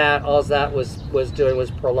even that, all that was doing was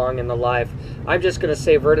prolonging the life. I'm just going to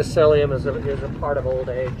say verticillium is a part of old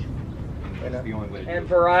age. That's the only way to do And it.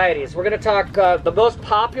 varieties. We're going to talk, the most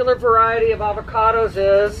popular variety of avocados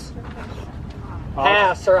is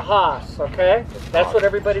Hass or Haas, okay? That's what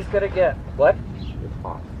everybody's going to get. What?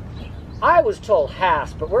 I was told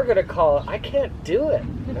Hass, but we're going to call it, I can't do it.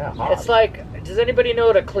 Yeah, It's like, does anybody know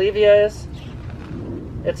what a clevia is?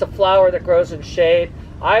 It's a flower that grows in shade.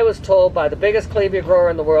 I was told by the biggest clevia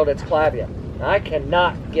grower in the world, it's clavia. I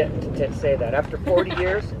cannot get to say that. After 40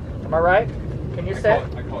 years, am I right? Can you say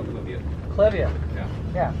it? I call it Clivia. Clevia. Yeah.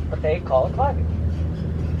 Yeah, but they call it clavia.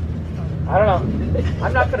 I don't know.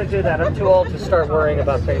 I'm not going to do that. I'm too old to start worrying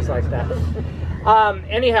about things like that.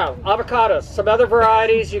 Anyhow, avocados. Some other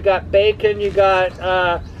varieties. You got bacon. You got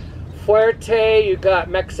Fuerte. You got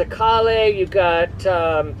Mexicali. You got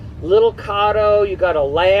Little Cotto. You got a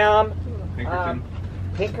lamb. Pinkerton.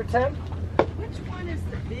 Pinkerton. Which one is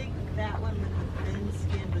the big, fat one with the thin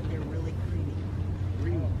skin, but they're really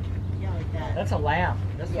creamy? Yeah, like that. That's a lamb.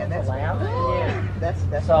 This one's a lamb. Yeah,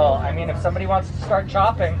 That's So, I mean, if somebody wants to start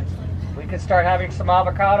chopping, we could start having some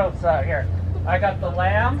avocados here. I got the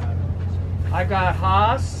lamb. I got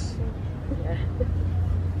Haas.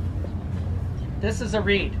 This is a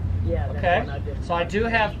reed. yeah. Okay? So I do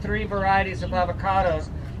have 3 varieties of avocados.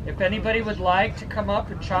 If anybody would like to come up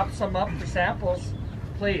and chop some up for samples,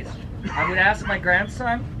 please. I would ask my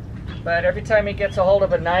grandson, but every time he gets a hold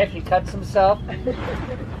of a knife, he cuts himself.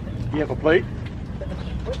 You have a plate?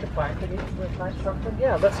 We can find something.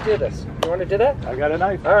 Yeah, let's do this. You want to do that? I got a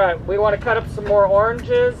knife. All right, we want to cut up some more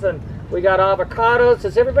oranges, and we got avocados.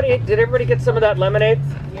 Did everybody get some of that lemonade?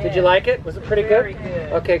 Yeah. Did you like it? Was it pretty Very good?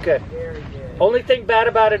 good. Okay, good. Very good. Only thing bad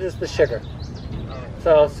about it is the sugar.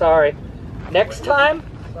 So, sorry. Next time,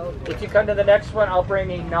 if you come to the next one, I'll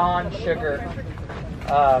bring a non-sugar,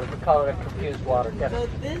 we call it a confused water. Yes. So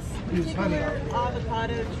this particular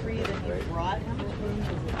avocado tree that you brought, how much room does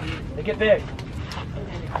it need? They get big.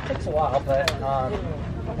 It takes a while, but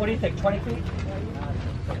what do you think, 20 feet?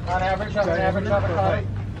 On average, on an average avocado?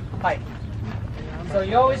 Height. So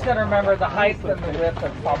you always got to remember the height and the width are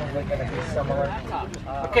probably going to be similar.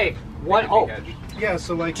 Okay, Yeah,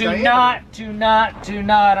 so like do not, and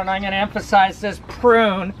I'm going to emphasize this,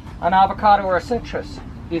 prune an avocado or a citrus.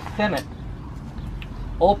 You thin it.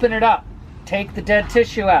 Open it up. Take the dead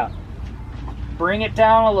tissue out. Bring it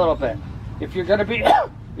down a little bit. if you're going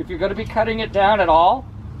to be cutting it down at all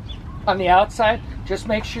on the outside, just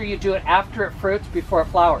make sure you do it after it fruits, before it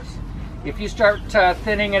flowers. If you start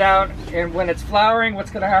thinning it out and when it's flowering,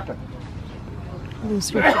 what's going to happen?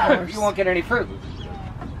 You won't get any fruit.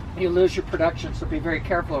 You lose your production, so be very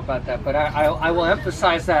careful about that. But I will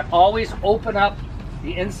emphasize that. Always open up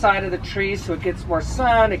the inside of the tree so it gets more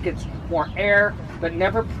sun, it gets more air, but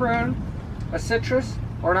never prune a citrus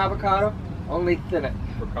or an avocado, only thin it.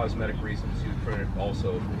 For cosmetic reasons, you prune it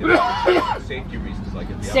also. Safety reasons, like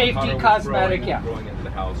if the safety, avocado cosmetic, growing into the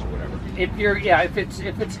house or whatever. If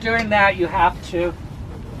it's doing that, you have to.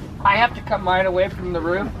 I have to cut mine away from the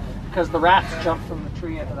roof because the rats jump from the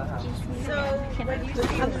tree into the house. So when you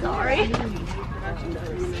say I'm sorry,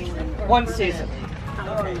 1 season.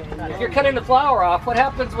 If you're cutting the flower off, what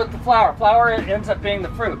happens with the flower? Flower ends up being the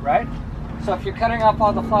fruit, right? So if you're cutting off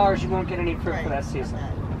all the flowers, you won't get any fruit for that season.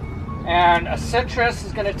 And a citrus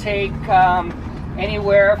is going to take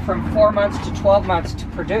anywhere from 4 months to 12 months to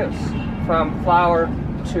produce, from flower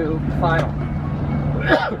to final.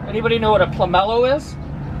 Anybody know what a pomelo is?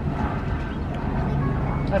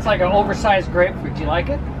 That's like an oversized grapefruit. Do you like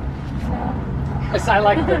it? Yes, I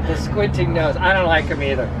like the squinting nose. I don't like them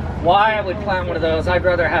either. Why I would plant one of those? I'd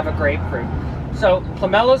rather have a grapefruit. So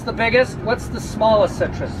pomelo's the biggest. What's the smallest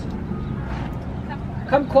citrus?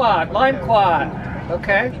 Kumquat, lime quad.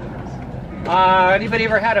 Okay. Anybody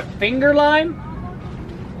ever had a finger lime?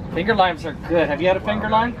 Finger limes are good. Have you had a finger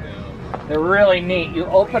lime? They're really neat. You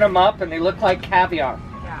open them up and they look like caviar.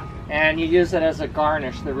 And you use it as a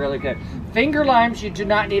garnish. They're really good. Finger limes, you do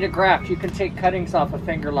not need a graft. You can take cuttings off a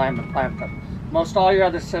finger lime and plant them. Most all your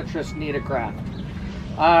other citrus need a graft.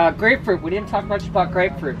 Grapefruit, we didn't talk much about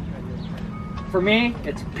grapefruit. For me,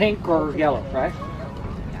 it's pink or yellow, right?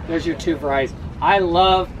 There's your two varieties. I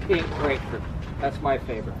love pink grapefruit. That's my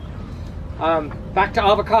favorite. Back to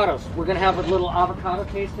avocados. We're going to have a little avocado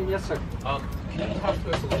tasting. Yes, sir. Can you talk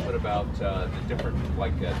to us a little bit about the different,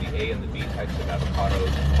 like the A and the B types of avocados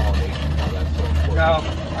and pollination, how that's so important?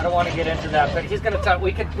 No, I don't want to get into that, but he's going to talk.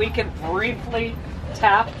 We can briefly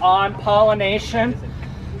tap on pollination.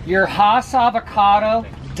 Your Hass avocado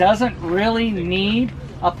doesn't really need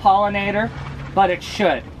a pollinator, but it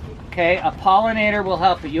should. Okay, a pollinator will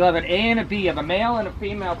help it. You have an A and a B, you have a male and a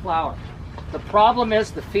female flower. The problem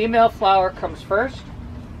is the female flower comes first,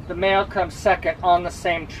 the male comes second on the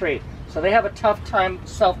same tree. So they have a tough time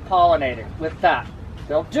self-pollinating with that.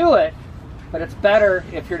 They'll do it, but it's better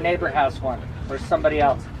if your neighbor has one or somebody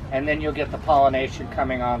else, and then you'll get the pollination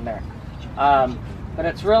coming on there. But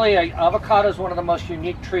it's really, avocado is one of the most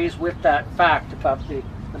unique trees with that fact about the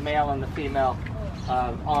male and the female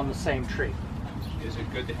on the same tree. Is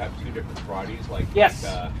it good to have two different varieties? Like, yes.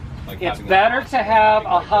 Like it's better to have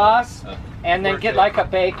a Hass and then get like a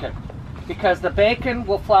bacon, because the bacon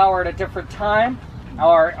will flower at a different time,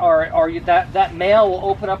 or that male will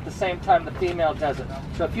open up the same time the female does it.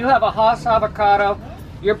 So if you have a Hass avocado,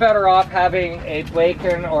 you're better off having a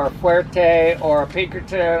bacon or a Fuerte or a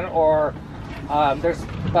Pinkerton, or there's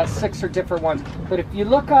about 6 or different ones. But if you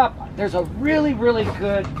look up, there's a really, really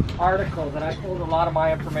good article that I pulled a lot of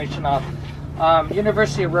my information off.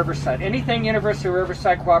 University of Riverside. Anything University of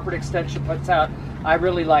Riverside Cooperative Extension puts out, I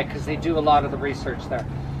really like, because they do a lot of the research there.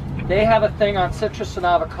 They have a thing on citrus and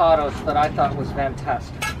avocados that I thought was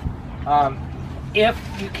fantastic. If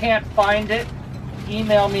you can't find it,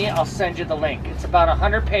 email me, I'll send you the link. It's about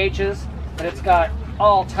 100 pages, but it's got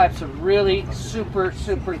all types of really super,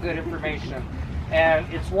 super good information. And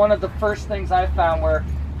it's one of the first things I found where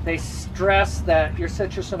they stress that your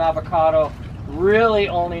citrus and avocado really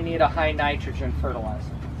only need a high nitrogen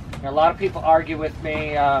fertilizer. And a lot of people argue with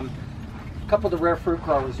me. A couple of the rare fruit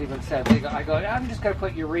growers even said, I go, I'm just going to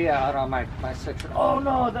put urea out on my citrus. Oh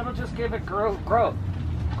no, that'll just give it growth. Go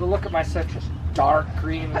look at my citrus. Dark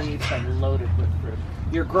green leaves and loaded with fruit.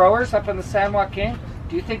 Your growers up in the San Joaquin,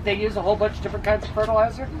 do you think they use a whole bunch of different kinds of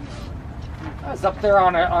fertilizer? I was up there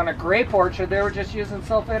on a grape orchard, they were just using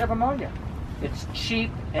sulfate of ammonia. It's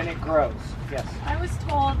cheap and it grows. Yes. I was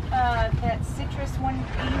told that citrus, one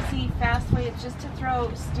easy, fast way is just to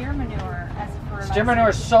throw steer manure as a fertilizer. Steer manure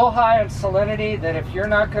is so high in salinity that if you're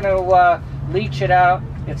not going to leach it out,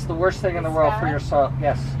 it's the worst thing in the world for your soil.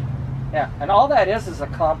 Yes. Yeah. And all that is a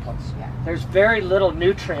compost. Yeah. There's very little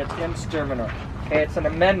nutrient in steer manure. Okay, it's an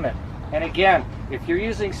amendment. And again, if you're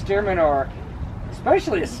using steer manure,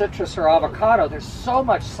 especially a citrus or avocado, there's so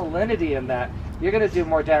much salinity in that, you're going to do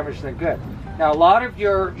more damage than good. Now, a lot of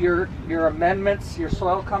your amendments, your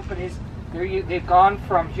soil companies, they've gone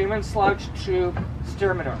from human sludge to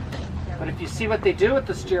steer manure. But if you see what they do with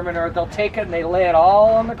the steer manure, they'll take it and they lay it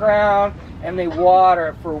all on the ground and they water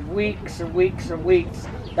it for weeks and weeks and weeks.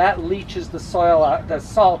 that leaches the soil out, the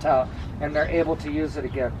salt out, and they're able to use it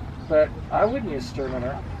again. But I wouldn't use stir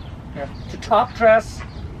manure. Yeah. To top dress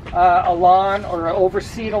a lawn or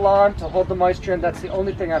overseed a lawn to hold the moisture in, that's the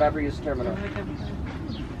only thing I'd ever use stir manure.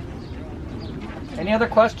 Any other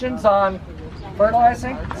questions on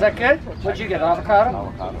fertilizing? Is that good? What'd you get, avocado?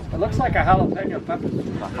 Avocado. It looks like a jalapeno pepper.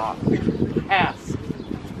 Ass.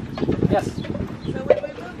 Yes. So when we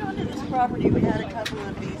moved onto this property, we had a couple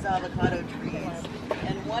of these avocado trees.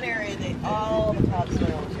 And one area, all the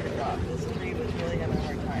topsoil was ripped off. This tree was really having a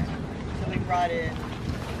hard time. So we brought in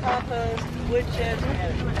compost, wood chips, we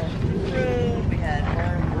had a prune, we had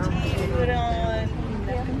tea put on.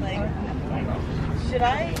 Like, should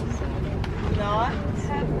I not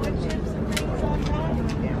have wood chips and things on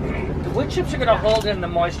top? The wood chips are going to hold in the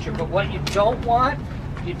moisture, but what you don't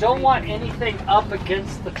want anything up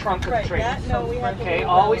against the trunk of the tree. Okay,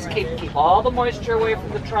 always keep all the moisture away from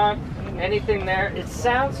the trunk. Anything there. It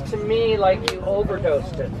sounds to me like you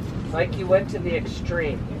overdosed it, like you went to the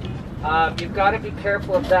extreme. You've got to be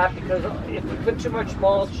careful of that, because if you put too much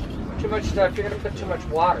mulch, too much stuff, you're going to put too much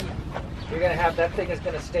water. You're going to have, that thing is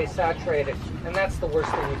going to stay saturated, and that's the worst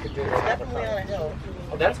thing you could do. Definitely on a hill.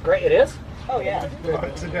 Oh, that's great. It is? Oh, yeah. Oh,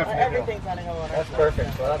 it's a definite Everything's on a hill. That's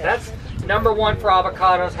perfect. Well, that's number one for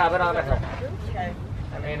avocados, have it on a hill. Okay.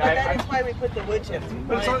 I mean, But that is why we put the wood chips.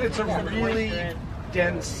 But it's a really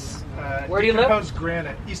dense, where do you live? decomposed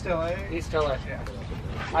granite. East LA. East LA. Yeah.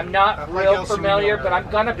 I'm not Like real El familiar, Camino but I'm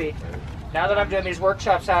gonna be. Now that I'm doing these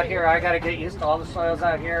workshops out here, I got to get used to all the soils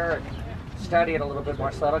out here and study it a little bit more.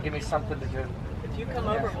 So that'll give me something to do. If you come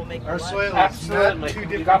over, we'll make Our you soil is Absolutely. not too You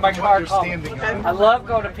different got my from what card they're call. standing on. I love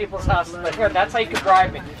going to people's houses, but here, that's how you can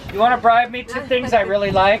bribe me. You want to bribe me? Two things I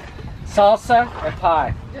really like: salsa and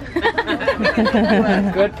pie.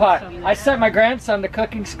 Good pie. I sent my grandson to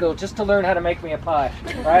cooking school just to learn how to make me a pie.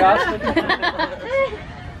 Right, Austin?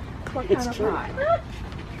 It's true.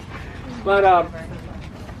 But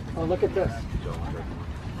oh, look at this.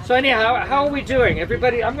 So anyhow, how are we doing,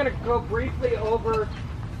 everybody? I'm going to go briefly over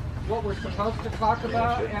what we're supposed to talk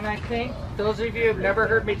about, and I think those of you who've never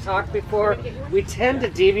heard me talk before, we tend to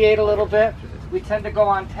deviate a little bit. We tend to go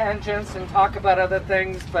on tangents and talk about other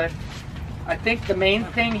things, but I think the main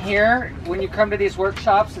thing here when you come to these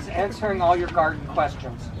workshops is answering all your garden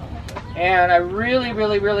questions. And I really,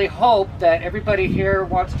 really, really hope that everybody here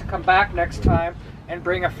wants to come back next time and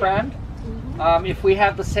bring a friend. If we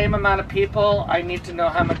have the same amount of people, I need to know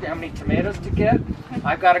how many tomatoes to get.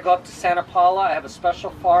 I've got to go up to Santa Paula. I have a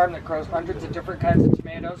special farm that grows hundreds of different kinds of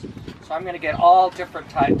tomatoes. So I'm going to get all different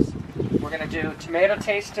types. We're going to do tomato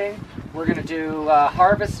tasting. We're going to do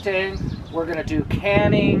harvesting. We're going to do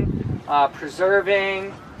canning,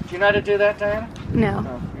 preserving. Do you know how to do that, Diana? No.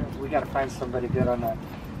 No. We got to find somebody good on that.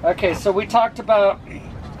 Okay, so we talked about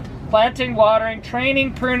planting, watering,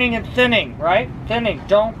 training, pruning, and thinning, right? Thinning,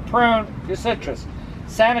 don't prune your citrus.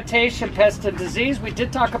 Sanitation, pests, and disease, we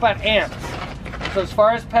did talk about ants. So as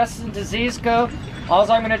far as pests and disease go, all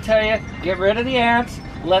I'm going to tell you, get rid of the ants,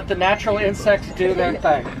 let the natural insects do their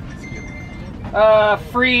thing.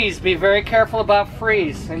 Freeze, be very careful about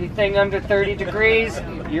freeze. Anything under 30 degrees,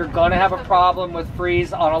 you're going to have a problem with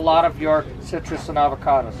freeze on a lot of your citrus and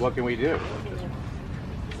avocados. What can we do?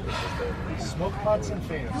 Smoke pots and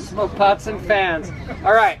fans. Smoke pots and fans.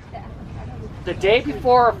 All right. The day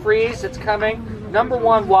before a freeze, it's coming. Number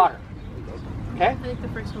one, water. Okay?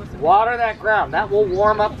 Water that ground. That will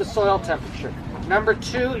warm up the soil temperature. Number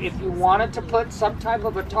two, if you wanted to put some type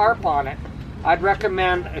of a tarp on it, I'd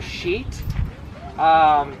recommend a sheet,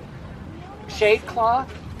 shade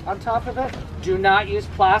cloth on top of it. Do not use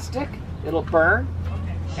plastic. It'll burn.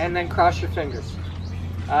 And then cross your fingers.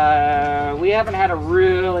 We haven't had a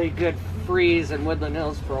really good freeze in Woodland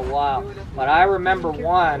Hills for a while, but I remember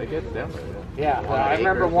one. Yeah, well, I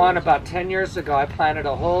remember one about 10 years ago. I planted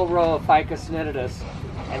a whole row of Ficus nitidus,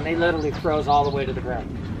 and they literally froze all the way to the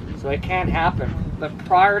ground. So it can happen. But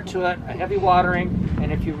prior to it, a heavy watering,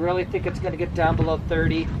 and if you really think it's going to get down below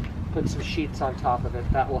 30, put some sheets on top of it.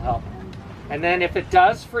 That will help. And then if it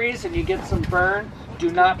does freeze and you get some burn,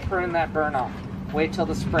 do not prune that burn off. Wait till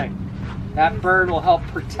the spring. That burn will help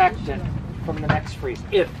protect it from the next freeze,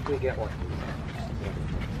 if we get one.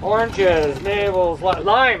 Oranges, maples,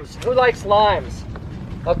 limes. Who likes limes?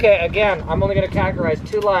 Okay, again, I'm only going to categorize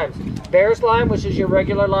 2 limes. Bear's lime, which is your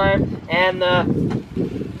regular lime, and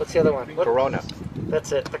what's the other one? Corona.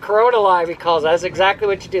 That's it. The Corona lime, he calls it. That's exactly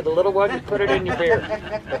what you do. The little one, you put it in your beer.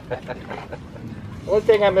 The only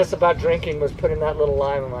thing I miss about drinking was putting that little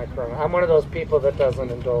lime in my Corona. I'm one of those people that doesn't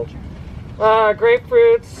indulge.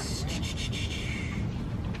 Grapefruits.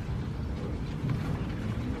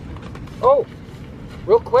 Oh,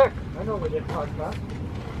 real quick. I know we didn't talk about.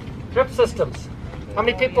 Drip systems. How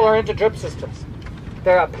many people are into drip systems?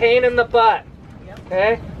 They're a pain in the butt.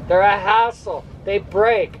 Okay? They're a hassle. They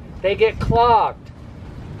break. They get clogged.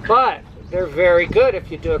 But they're very good if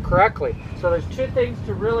you do it correctly. So there's two things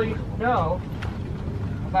to really know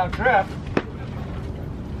about drip.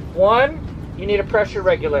 One, you need a pressure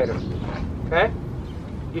regulator. Okay?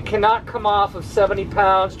 You cannot come off of 70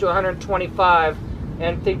 pounds to 125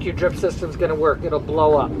 and think your drip system's going to work. It'll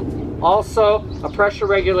blow up. Also, a pressure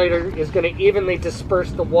regulator is going to evenly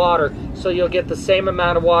disperse the water, so you'll get the same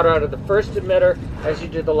amount of water out of the first emitter as you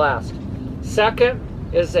do the last. Second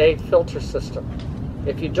is a filter system.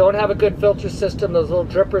 If you don't have a good filter system, those little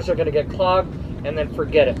drippers are going to get clogged, and then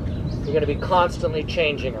forget it. You're going to be constantly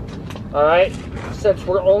changing them. All right? Since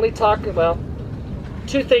we're only talking, well,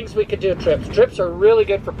 two things we could do with drips. Drips are really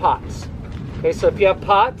good for pots. Okay, so if you have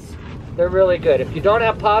pots, they're really good. If you don't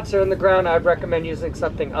have pots or in the ground, I'd recommend using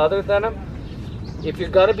something other than them. If you're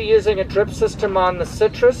going to be using a drip system on the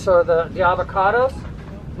citrus or the avocados,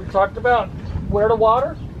 we talked about where to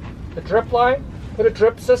water, the drip line, put a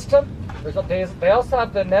drip system. They also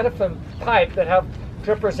have the Netafim pipe that have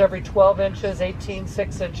drippers every 12 inches, 18,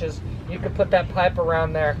 6 inches. You can put that pipe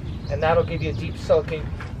around there, and that'll give you deep soaking.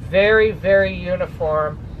 Very, very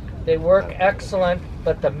uniform. They work excellent,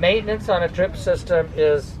 but the maintenance on a drip system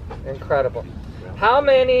is incredible. How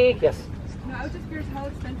many? Yes. No, I was just curious, how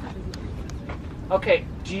expensive is it? Okay,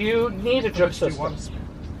 do you need a drip system?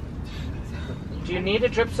 Do you need a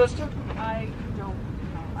drip system? I don't know.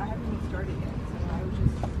 I haven't even started yet, so I was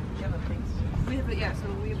just... We have a big... We have a, yeah,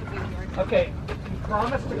 so we have a big yard. Okay, you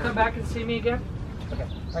promise to come back and see me again? Okay,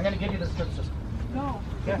 I'm going to give you this drip system. No.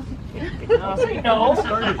 Yeah. No.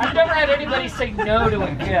 I've never had anybody say no to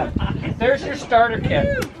a gift. There's your starter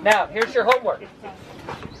kit. Now, here's your homework.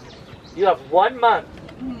 You have 1 month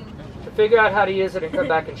to figure out how to use it and come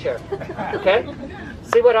back and share. Okay?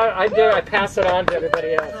 See what I do? I pass it on to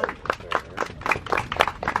everybody else.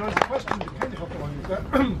 So there's a question to kind of help along with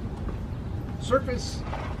that. Surface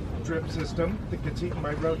drip system that gets eaten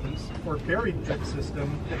by rodents, or buried drip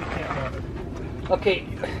system that you can't monitor. Okay,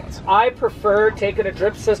 I prefer taking a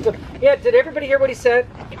drip system. Yeah, did everybody hear what he said?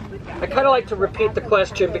 I kind of like to repeat the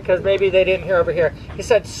question because maybe they didn't hear over here. He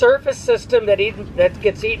said surface system that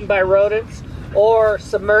gets eaten by rodents, or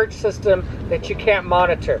submerged system that you can't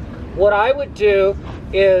monitor. What I would do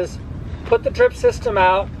is put the drip system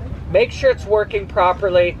out, make sure it's working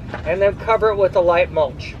properly, and then cover it with a light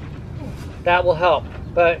mulch. That will help.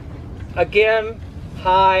 But again,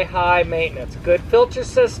 high maintenance. Good filter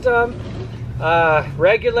system.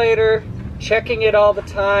 Regulator, checking it all the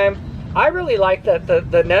time. I really like that the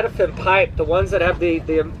Netafim pipe, the ones that have the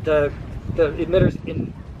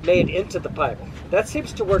emitters made into the pipe. That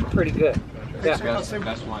seems to work pretty good. Yeah. That's the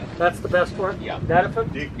best one. That's the best one? Yeah.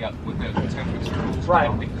 Netafim? Yeah, with the temperatures.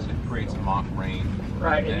 Right. Because it creates mock rain.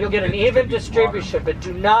 Right, and you'll get an even distribution, but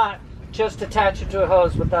do not just attach it to a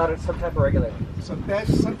hose without some type of regulator. So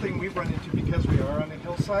that's something we run into because we are on a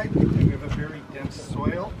hillside and we have a very dense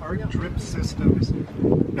soil. Our drip systems,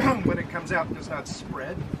 when it comes out, does not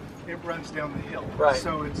spread. It runs down the hill. Right.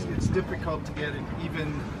 So it's difficult to get an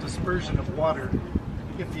even dispersion of water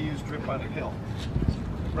if you use drip on a hill.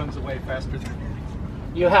 It runs away faster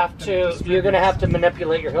than you have to. You're going to have to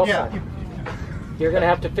manipulate your hillside. Yeah. You're going to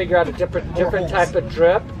have to figure out a different type of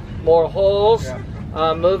drip, more holes. Yeah.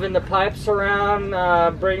 Moving the pipes around,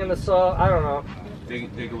 bringing the soil. I don't know.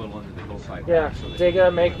 Dig a little under the hillside. Yeah, So dig a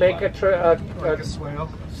make a like a swale.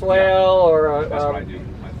 Or That's what I a do.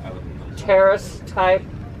 I live in the hillside. terrace type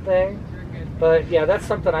thing. But yeah, that's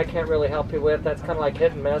something I can't really help you with. That's kind of like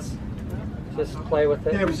hit and miss. Just play with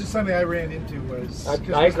it. Yeah, it was just something I ran into. Was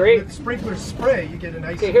I agree. With sprinkler spray, you get a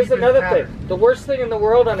nice. Okay, here's even another pattern. thing. The worst thing in the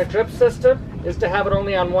world on a drip system is to have it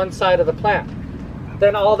only on one side of the plant.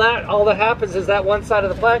 Then all that happens is that one side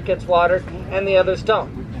of the plant gets watered and the others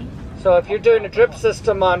don't. So if you're doing a drip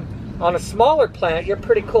system on a smaller plant, you're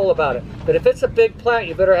pretty cool about it. But if it's a big plant,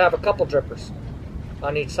 you better have a couple drippers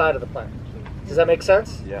on each side of the plant. Does that make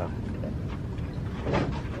sense? Yeah.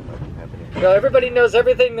 You know, everybody knows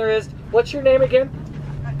everything there is. What's your name again?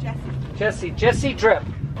 Jessie. Jesse Drip.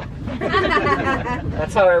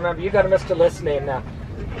 That's how I remember. You got a Mr. List name now.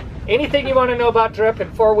 Anything you want to know about drip,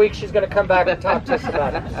 in 4 weeks she's going to come back and talk to us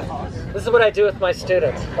about it. This is what I do with my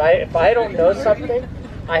students. If I don't know something,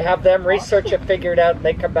 I have them research it, figure it out, and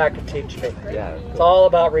they come back and teach me. Yeah. It's all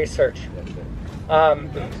about research.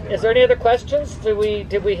 Is there any other questions? Did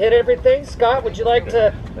we hit everything? Scott, would you like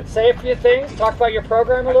to say a few things? Talk about your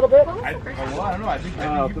program a little bit? I don't know. I think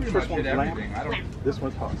you pretty much did everything. This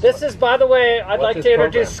one's hot. This is, by the way, I'd like to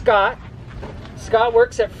introduce Scott. Scott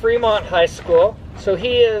works at Fremont High School, so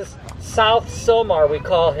he is South Sylmar, we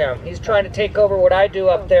call him. He's trying to take over what I do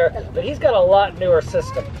up there, but he's got a lot newer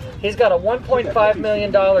system. He's got a $1.5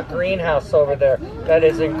 million greenhouse over there that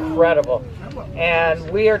is incredible. And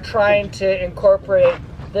we are trying to incorporate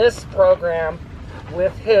this program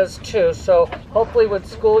with his too. So hopefully when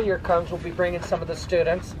school year comes, we'll be bringing some of the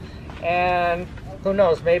students. And who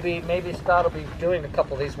knows, maybe Scott will be doing a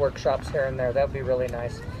couple of these workshops here and there. That would be really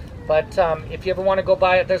nice. But if you ever want to go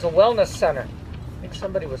by it, there's a wellness center. I think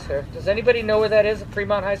somebody was here. Does anybody know where that is at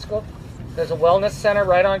Fremont High School? There's a wellness center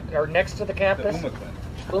right on or next to the campus. The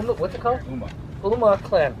Uma Clinic. What's it called? Uma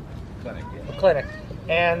Clinic. Clinic, yeah. Clinic.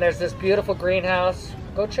 And there's this beautiful greenhouse.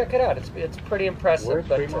 Go check it out. It's pretty impressive. Where's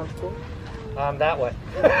but Fremont School? That way.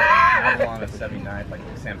 Along at 79, like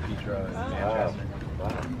San Pedro and Manchester.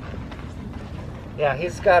 Wow. Yeah,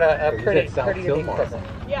 he's got a pretty unique Sylmar. presence.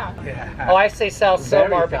 Yeah. Oh, I say South Very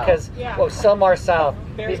Sylmar south. because Sylmar South.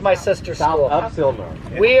 Very He's my south. sister's South school. of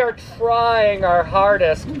Sylmar. We are trying our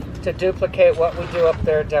hardest to duplicate what we do up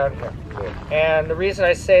there down here. And the reason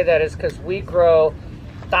I say that is because we grow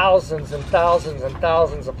thousands and thousands and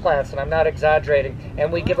thousands of plants, and I'm not exaggerating,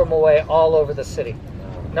 and we give them away all over the city.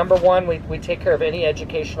 Number one, we take care of any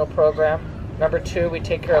educational program. Number two, we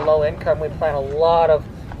take care of low income. We plant a lot of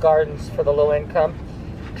gardens for the low income,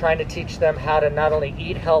 trying to teach them how to not only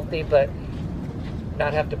eat healthy, but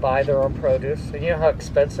not have to buy their own produce. And you know how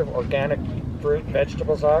expensive organic fruit and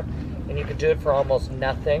vegetables are? And you can do it for almost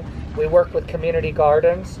nothing. We work with community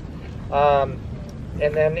gardens, and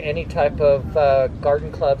then any type of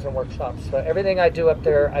garden clubs and workshops. So everything I do up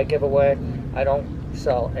there, I give away. I don't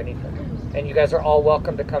sell anything. And you guys are all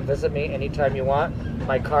welcome to come visit me anytime you want.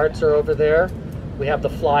 My cards are over there. We have the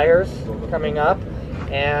flyers coming up.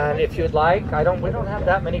 And if you'd like, we don't have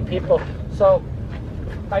that many people. So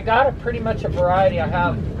I got pretty much a variety. I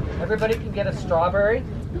have, everybody can get a strawberry.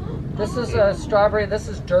 This is a strawberry, this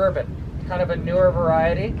is Durban, kind of a newer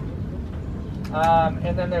variety.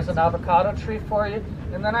 And then there's an avocado tree for you.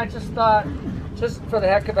 And then I just thought, just for the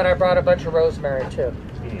heck of it, I brought a bunch of rosemary too.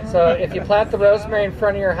 So if you plant the rosemary in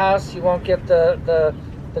front of your house, you won't get the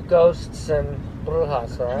ghosts and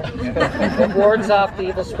brujas, all right? It wards off the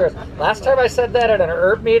evil spirits. Last time I said that at an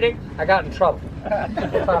herb meeting, I got in trouble. I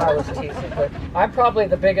thought I was teasing, but I'm probably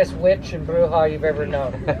the biggest witch and bruja you've ever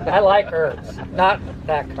known. I like herbs, not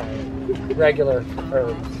that kind, regular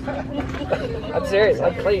herbs. I'm serious,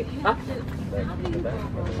 I'm clean. Huh?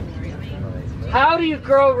 How do you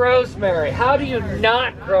grow rosemary? How do you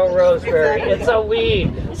not grow rosemary? It's a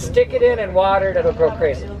weed. Stick it in and water it, it'll grow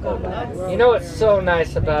crazy. You know what's so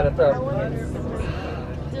nice about it though?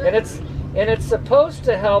 And it's supposed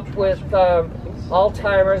to help with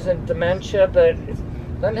Alzheimer's and dementia, but it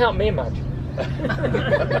doesn't help me much.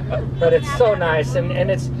 But it's so nice, and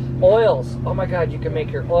it's oils. Oh my God, you can make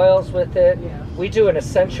your oils with it. We do an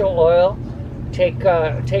essential oil. Take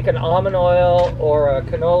an almond oil or a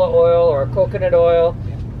canola oil or a coconut oil,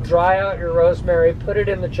 dry out your rosemary, put it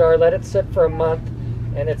in the jar, let it sit for a month,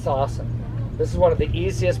 and it's awesome. This is one of the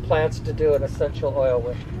easiest plants to do an essential oil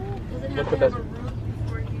with. Does it have to have a root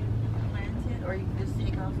before you plant it, or you can just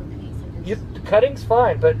take off a piece and just... The cutting's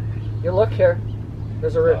fine, but you look here,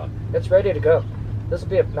 there's a root. It's ready to go. This will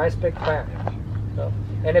be a nice big plant. So,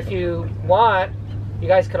 and if you want, you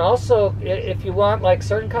guys can also, if you want like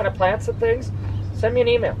certain kind of plants and things, send me an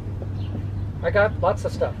email. I got lots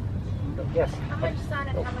of stuff. Yes? How much sun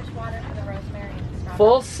and how much water for the rosemary and strawberry?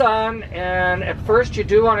 Full sun, and at first you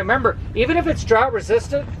do want to remember, even if it's drought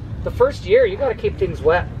resistant, the first year you got to keep things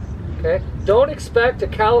wet. Okay? Don't expect a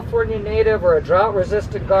California native or a drought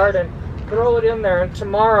resistant garden, throw it in there, and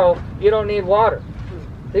tomorrow you don't need water.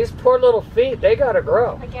 These poor little feet, they got to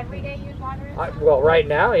grow. Like every day you'd water it? Well, right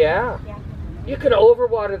now, yeah. You can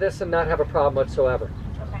overwater this and not have a problem whatsoever.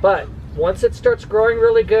 Okay. But once it starts growing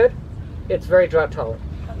really good, it's very drought tolerant.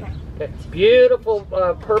 Okay. Beautiful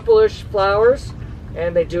purplish flowers,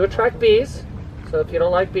 and they do attract bees. So if you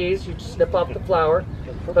don't like bees, you just snip off the flower.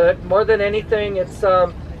 But more than anything, it's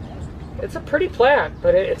a pretty plant,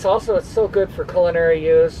 but it's so good for culinary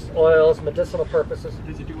use, oils, medicinal purposes.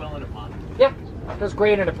 Does it do well in a pot? Yeah, it does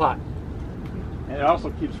great in a pot. And it also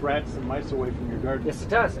keeps rats and mice away from your garden. Yes, it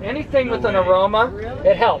does. Anything with an aroma,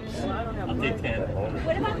 it helps. I'll take 10.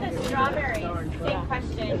 What about the strawberries? Same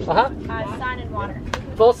question. Sun and water.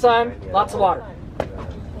 Full sun, lots of water.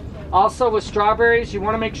 Also with strawberries, you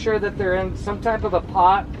want to make sure that they're in some type of a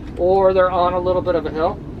pot or they're on a little bit of a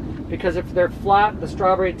hill, because if they're flat, the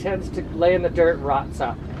strawberry tends to lay in the dirt and rots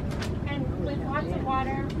out. And with lots of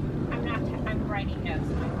water, I'm writing notes.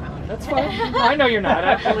 That's fine. I know you're not.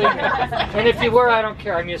 I believe you. And if you were, I don't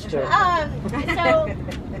care. I'm used to it. So,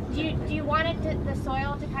 do you want the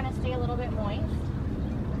soil to kind of stay a little bit moist?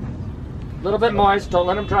 A little bit moist. Don't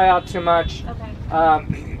let them dry out too much.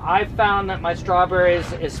 Okay. I found that my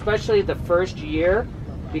strawberries, especially the first year,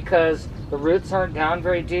 because the roots aren't down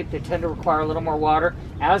very deep, they tend to require a little more water.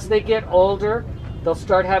 As they get older, they'll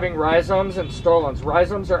start having rhizomes and stolons.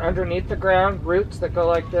 Rhizomes are underneath the ground, roots that go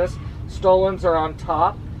like this. Stolons are on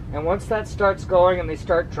top. And once that starts going and they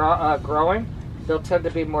start growing, they'll tend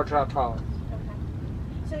to be more drought tolerant.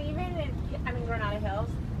 Okay. So even in, I mean, Granada Hills,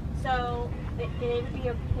 so they would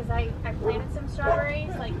be, because I planted some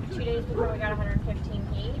strawberries like 2 days before we got 115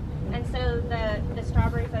 heat. And so the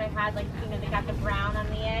strawberries that I had, like, you know, they got the brown on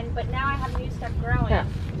the end, but now I have new stuff growing. Yeah.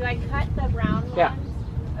 Do I cut the brown ones? Yeah.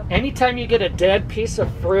 Okay. Anytime you get a dead piece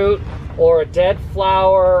of fruit or a dead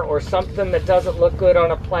flower or something that doesn't look good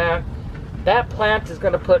on a plant, that plant is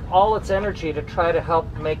going to put all its energy to try to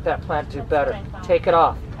help make that plant do better. Take it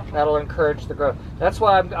off. That'll encourage the growth. That's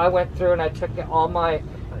why I went through and I took all my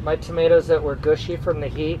tomatoes that were gushy from the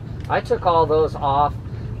heat. I took all those off.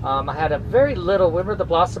 I had a very little, remember the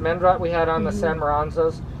blossom end rot we had on the San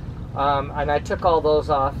Maranzos? And I took all those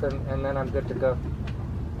off, and then I'm good to go.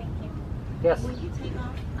 Thank you. Yes? When you take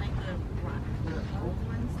off like the old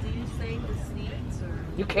ones, do you save the seeds or?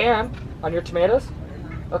 You can, on your tomatoes.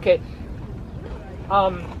 Okay.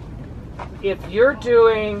 If you're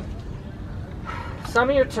doing some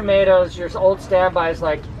of your tomatoes, your old standbys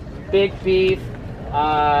like Big Beef,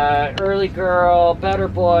 Early Girl, Better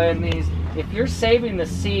Boy, and these, if you're saving the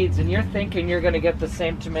seeds and you're thinking you're going to get the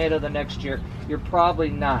same tomato the next year, you're probably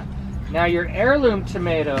not. Now your heirloom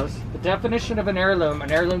tomatoes, the definition of an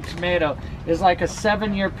heirloom tomato is like a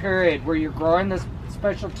 7-year period where you're growing this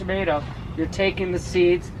special tomato, you're taking the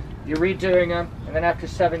seeds, you're redoing them, and then after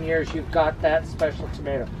 7 years you've got that special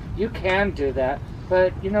tomato. You can do that,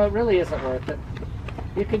 but you know, it really isn't worth it.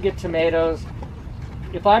 You can get tomatoes.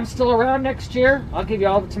 If I'm still around next year, I'll give you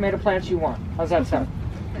all the tomato plants you want. How's that sound?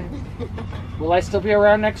 Will I still be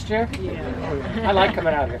around next year? Yeah. I like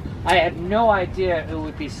coming out here. I had no idea it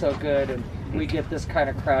would be so good and we get this kind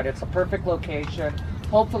of crowd. It's a perfect location.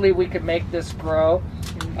 Hopefully we could make this grow.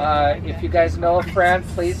 If you guys know a friend,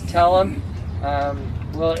 please tell them.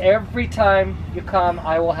 Well, every time you come,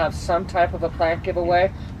 I will have some type of a plant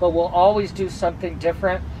giveaway, but we'll always do something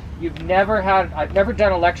different. I've never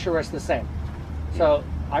done a lecture where it's the same. So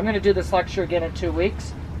I'm going to do this lecture again in 2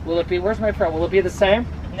 weeks. Will it be, where's my friend? Will it be the same?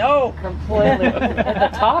 No, completely. The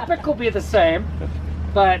topic will be the same,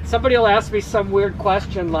 but somebody will ask me some weird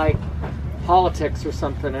question like politics or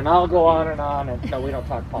something, and I'll go on, and no, we don't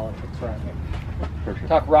talk politics around here. Perfect.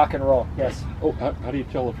 Talk rock and roll, yes. Oh, how do you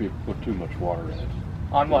tell if you put too much water in it?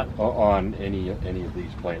 On what? On any of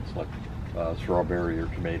these plants, like strawberry or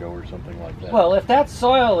tomato or something like that? Well, if that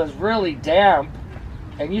soil is really damp,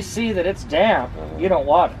 and you see that it's damp, you don't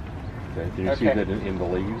water. Okay. Do you see that in the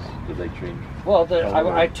leaves? Do they change? Well,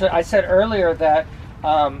 I said earlier that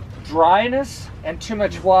dryness and too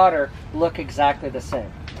much water look exactly the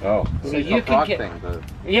same. Oh. So you can get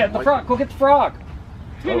the frog. Go get the frog.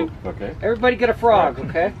 Oh, okay. Everybody get a frog,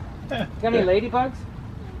 okay? You got any ladybugs?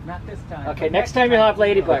 Not this time. Okay, next time you'll have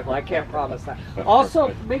ladybug. Well, I can't promise that.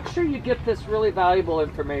 Also, make sure you get this really valuable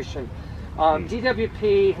information.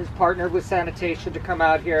 DWP has partnered with sanitation to come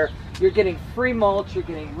out here. You're getting free mulch, you're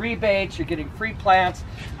getting rebates, you're getting free plants.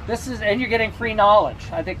 And you're getting free knowledge.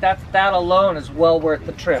 I think that alone is well worth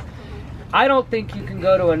the trip. I don't think you can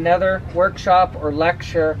go to another workshop or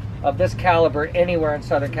lecture of this caliber anywhere in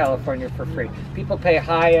Southern California for free. People pay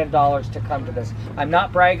high-end dollars to come to this. I'm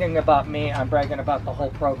not bragging about me, I'm bragging about the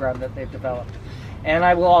whole program that they've developed. And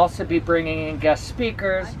I will also be bringing in guest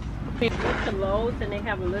speakers. To Lowe's and they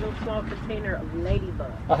have a little small container of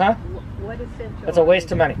ladybug. Uh-huh. What essential? That's a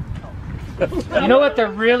waste of money. You know what? They're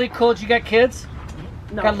really cool. You got kids?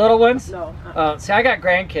 No. Got little ones? No. See, I got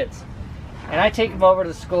grandkids. And I take them over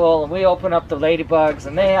to school and we open up the ladybugs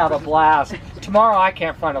and they have a blast. Tomorrow I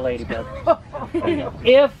can't find a ladybug.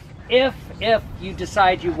 If you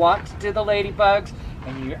decide you want to do the ladybugs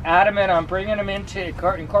and you're adamant on bringing them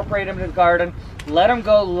incorporate them into the garden, let them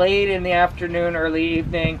go late in the afternoon, early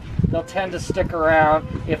evening. They'll tend to stick around.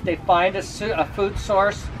 If they find a food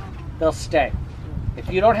source, they'll stay. If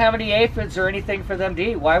you don't have any aphids or anything for them to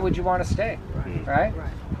eat, why would you want to stay? Right?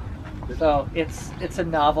 So it's a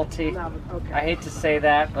novelty. Okay. I hate to say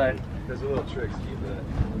that, but there's a little trick. To keep the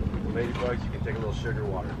ladybugs, you can take a little sugar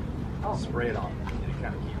water, spray it on, and it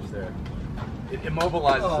kind of keeps their. It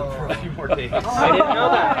immobilizes them for a few more days. I didn't know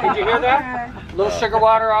that. Did you hear that? A little sugar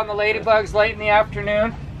water on the ladybugs late in the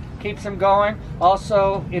afternoon keeps them going.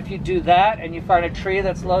 Also, if you do that and you find a tree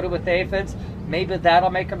that's loaded with aphids, maybe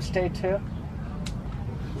that'll make them stay too.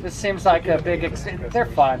 This seems like a big. They're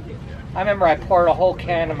fun. I remember I poured a whole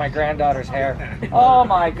can in my granddaughter's hair. Oh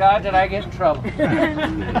my God, did I get in trouble?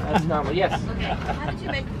 That's normal. Yes. How did you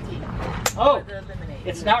make the tea? Oh,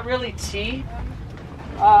 it's not really tea.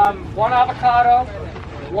 One avocado,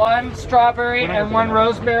 one strawberry, and one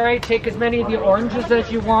rosemary. Take as many of the oranges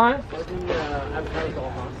as you want.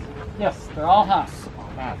 Yes, they're all Hass.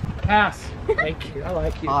 Hass. Thank you. I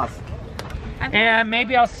like you. Hass. And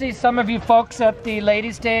maybe I'll see some of you folks at the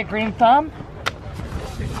Ladies' Day at Green Thumb.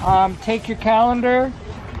 Take your calendar.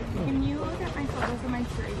 Can you look at my photos of my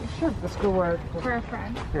tree? Sure. Let's go where. For a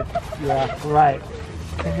friend. Yeah, right.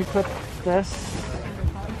 Can you put this?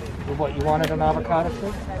 What, you wanted an avocado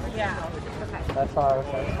too? Yeah. That's all.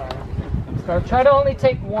 That's fine. So try to only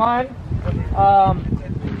take one.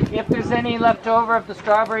 If there's any left over of the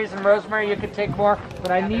strawberries and rosemary, you can take more.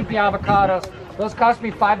 But I need the avocados. Those cost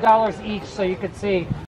me $5 each, so you can see.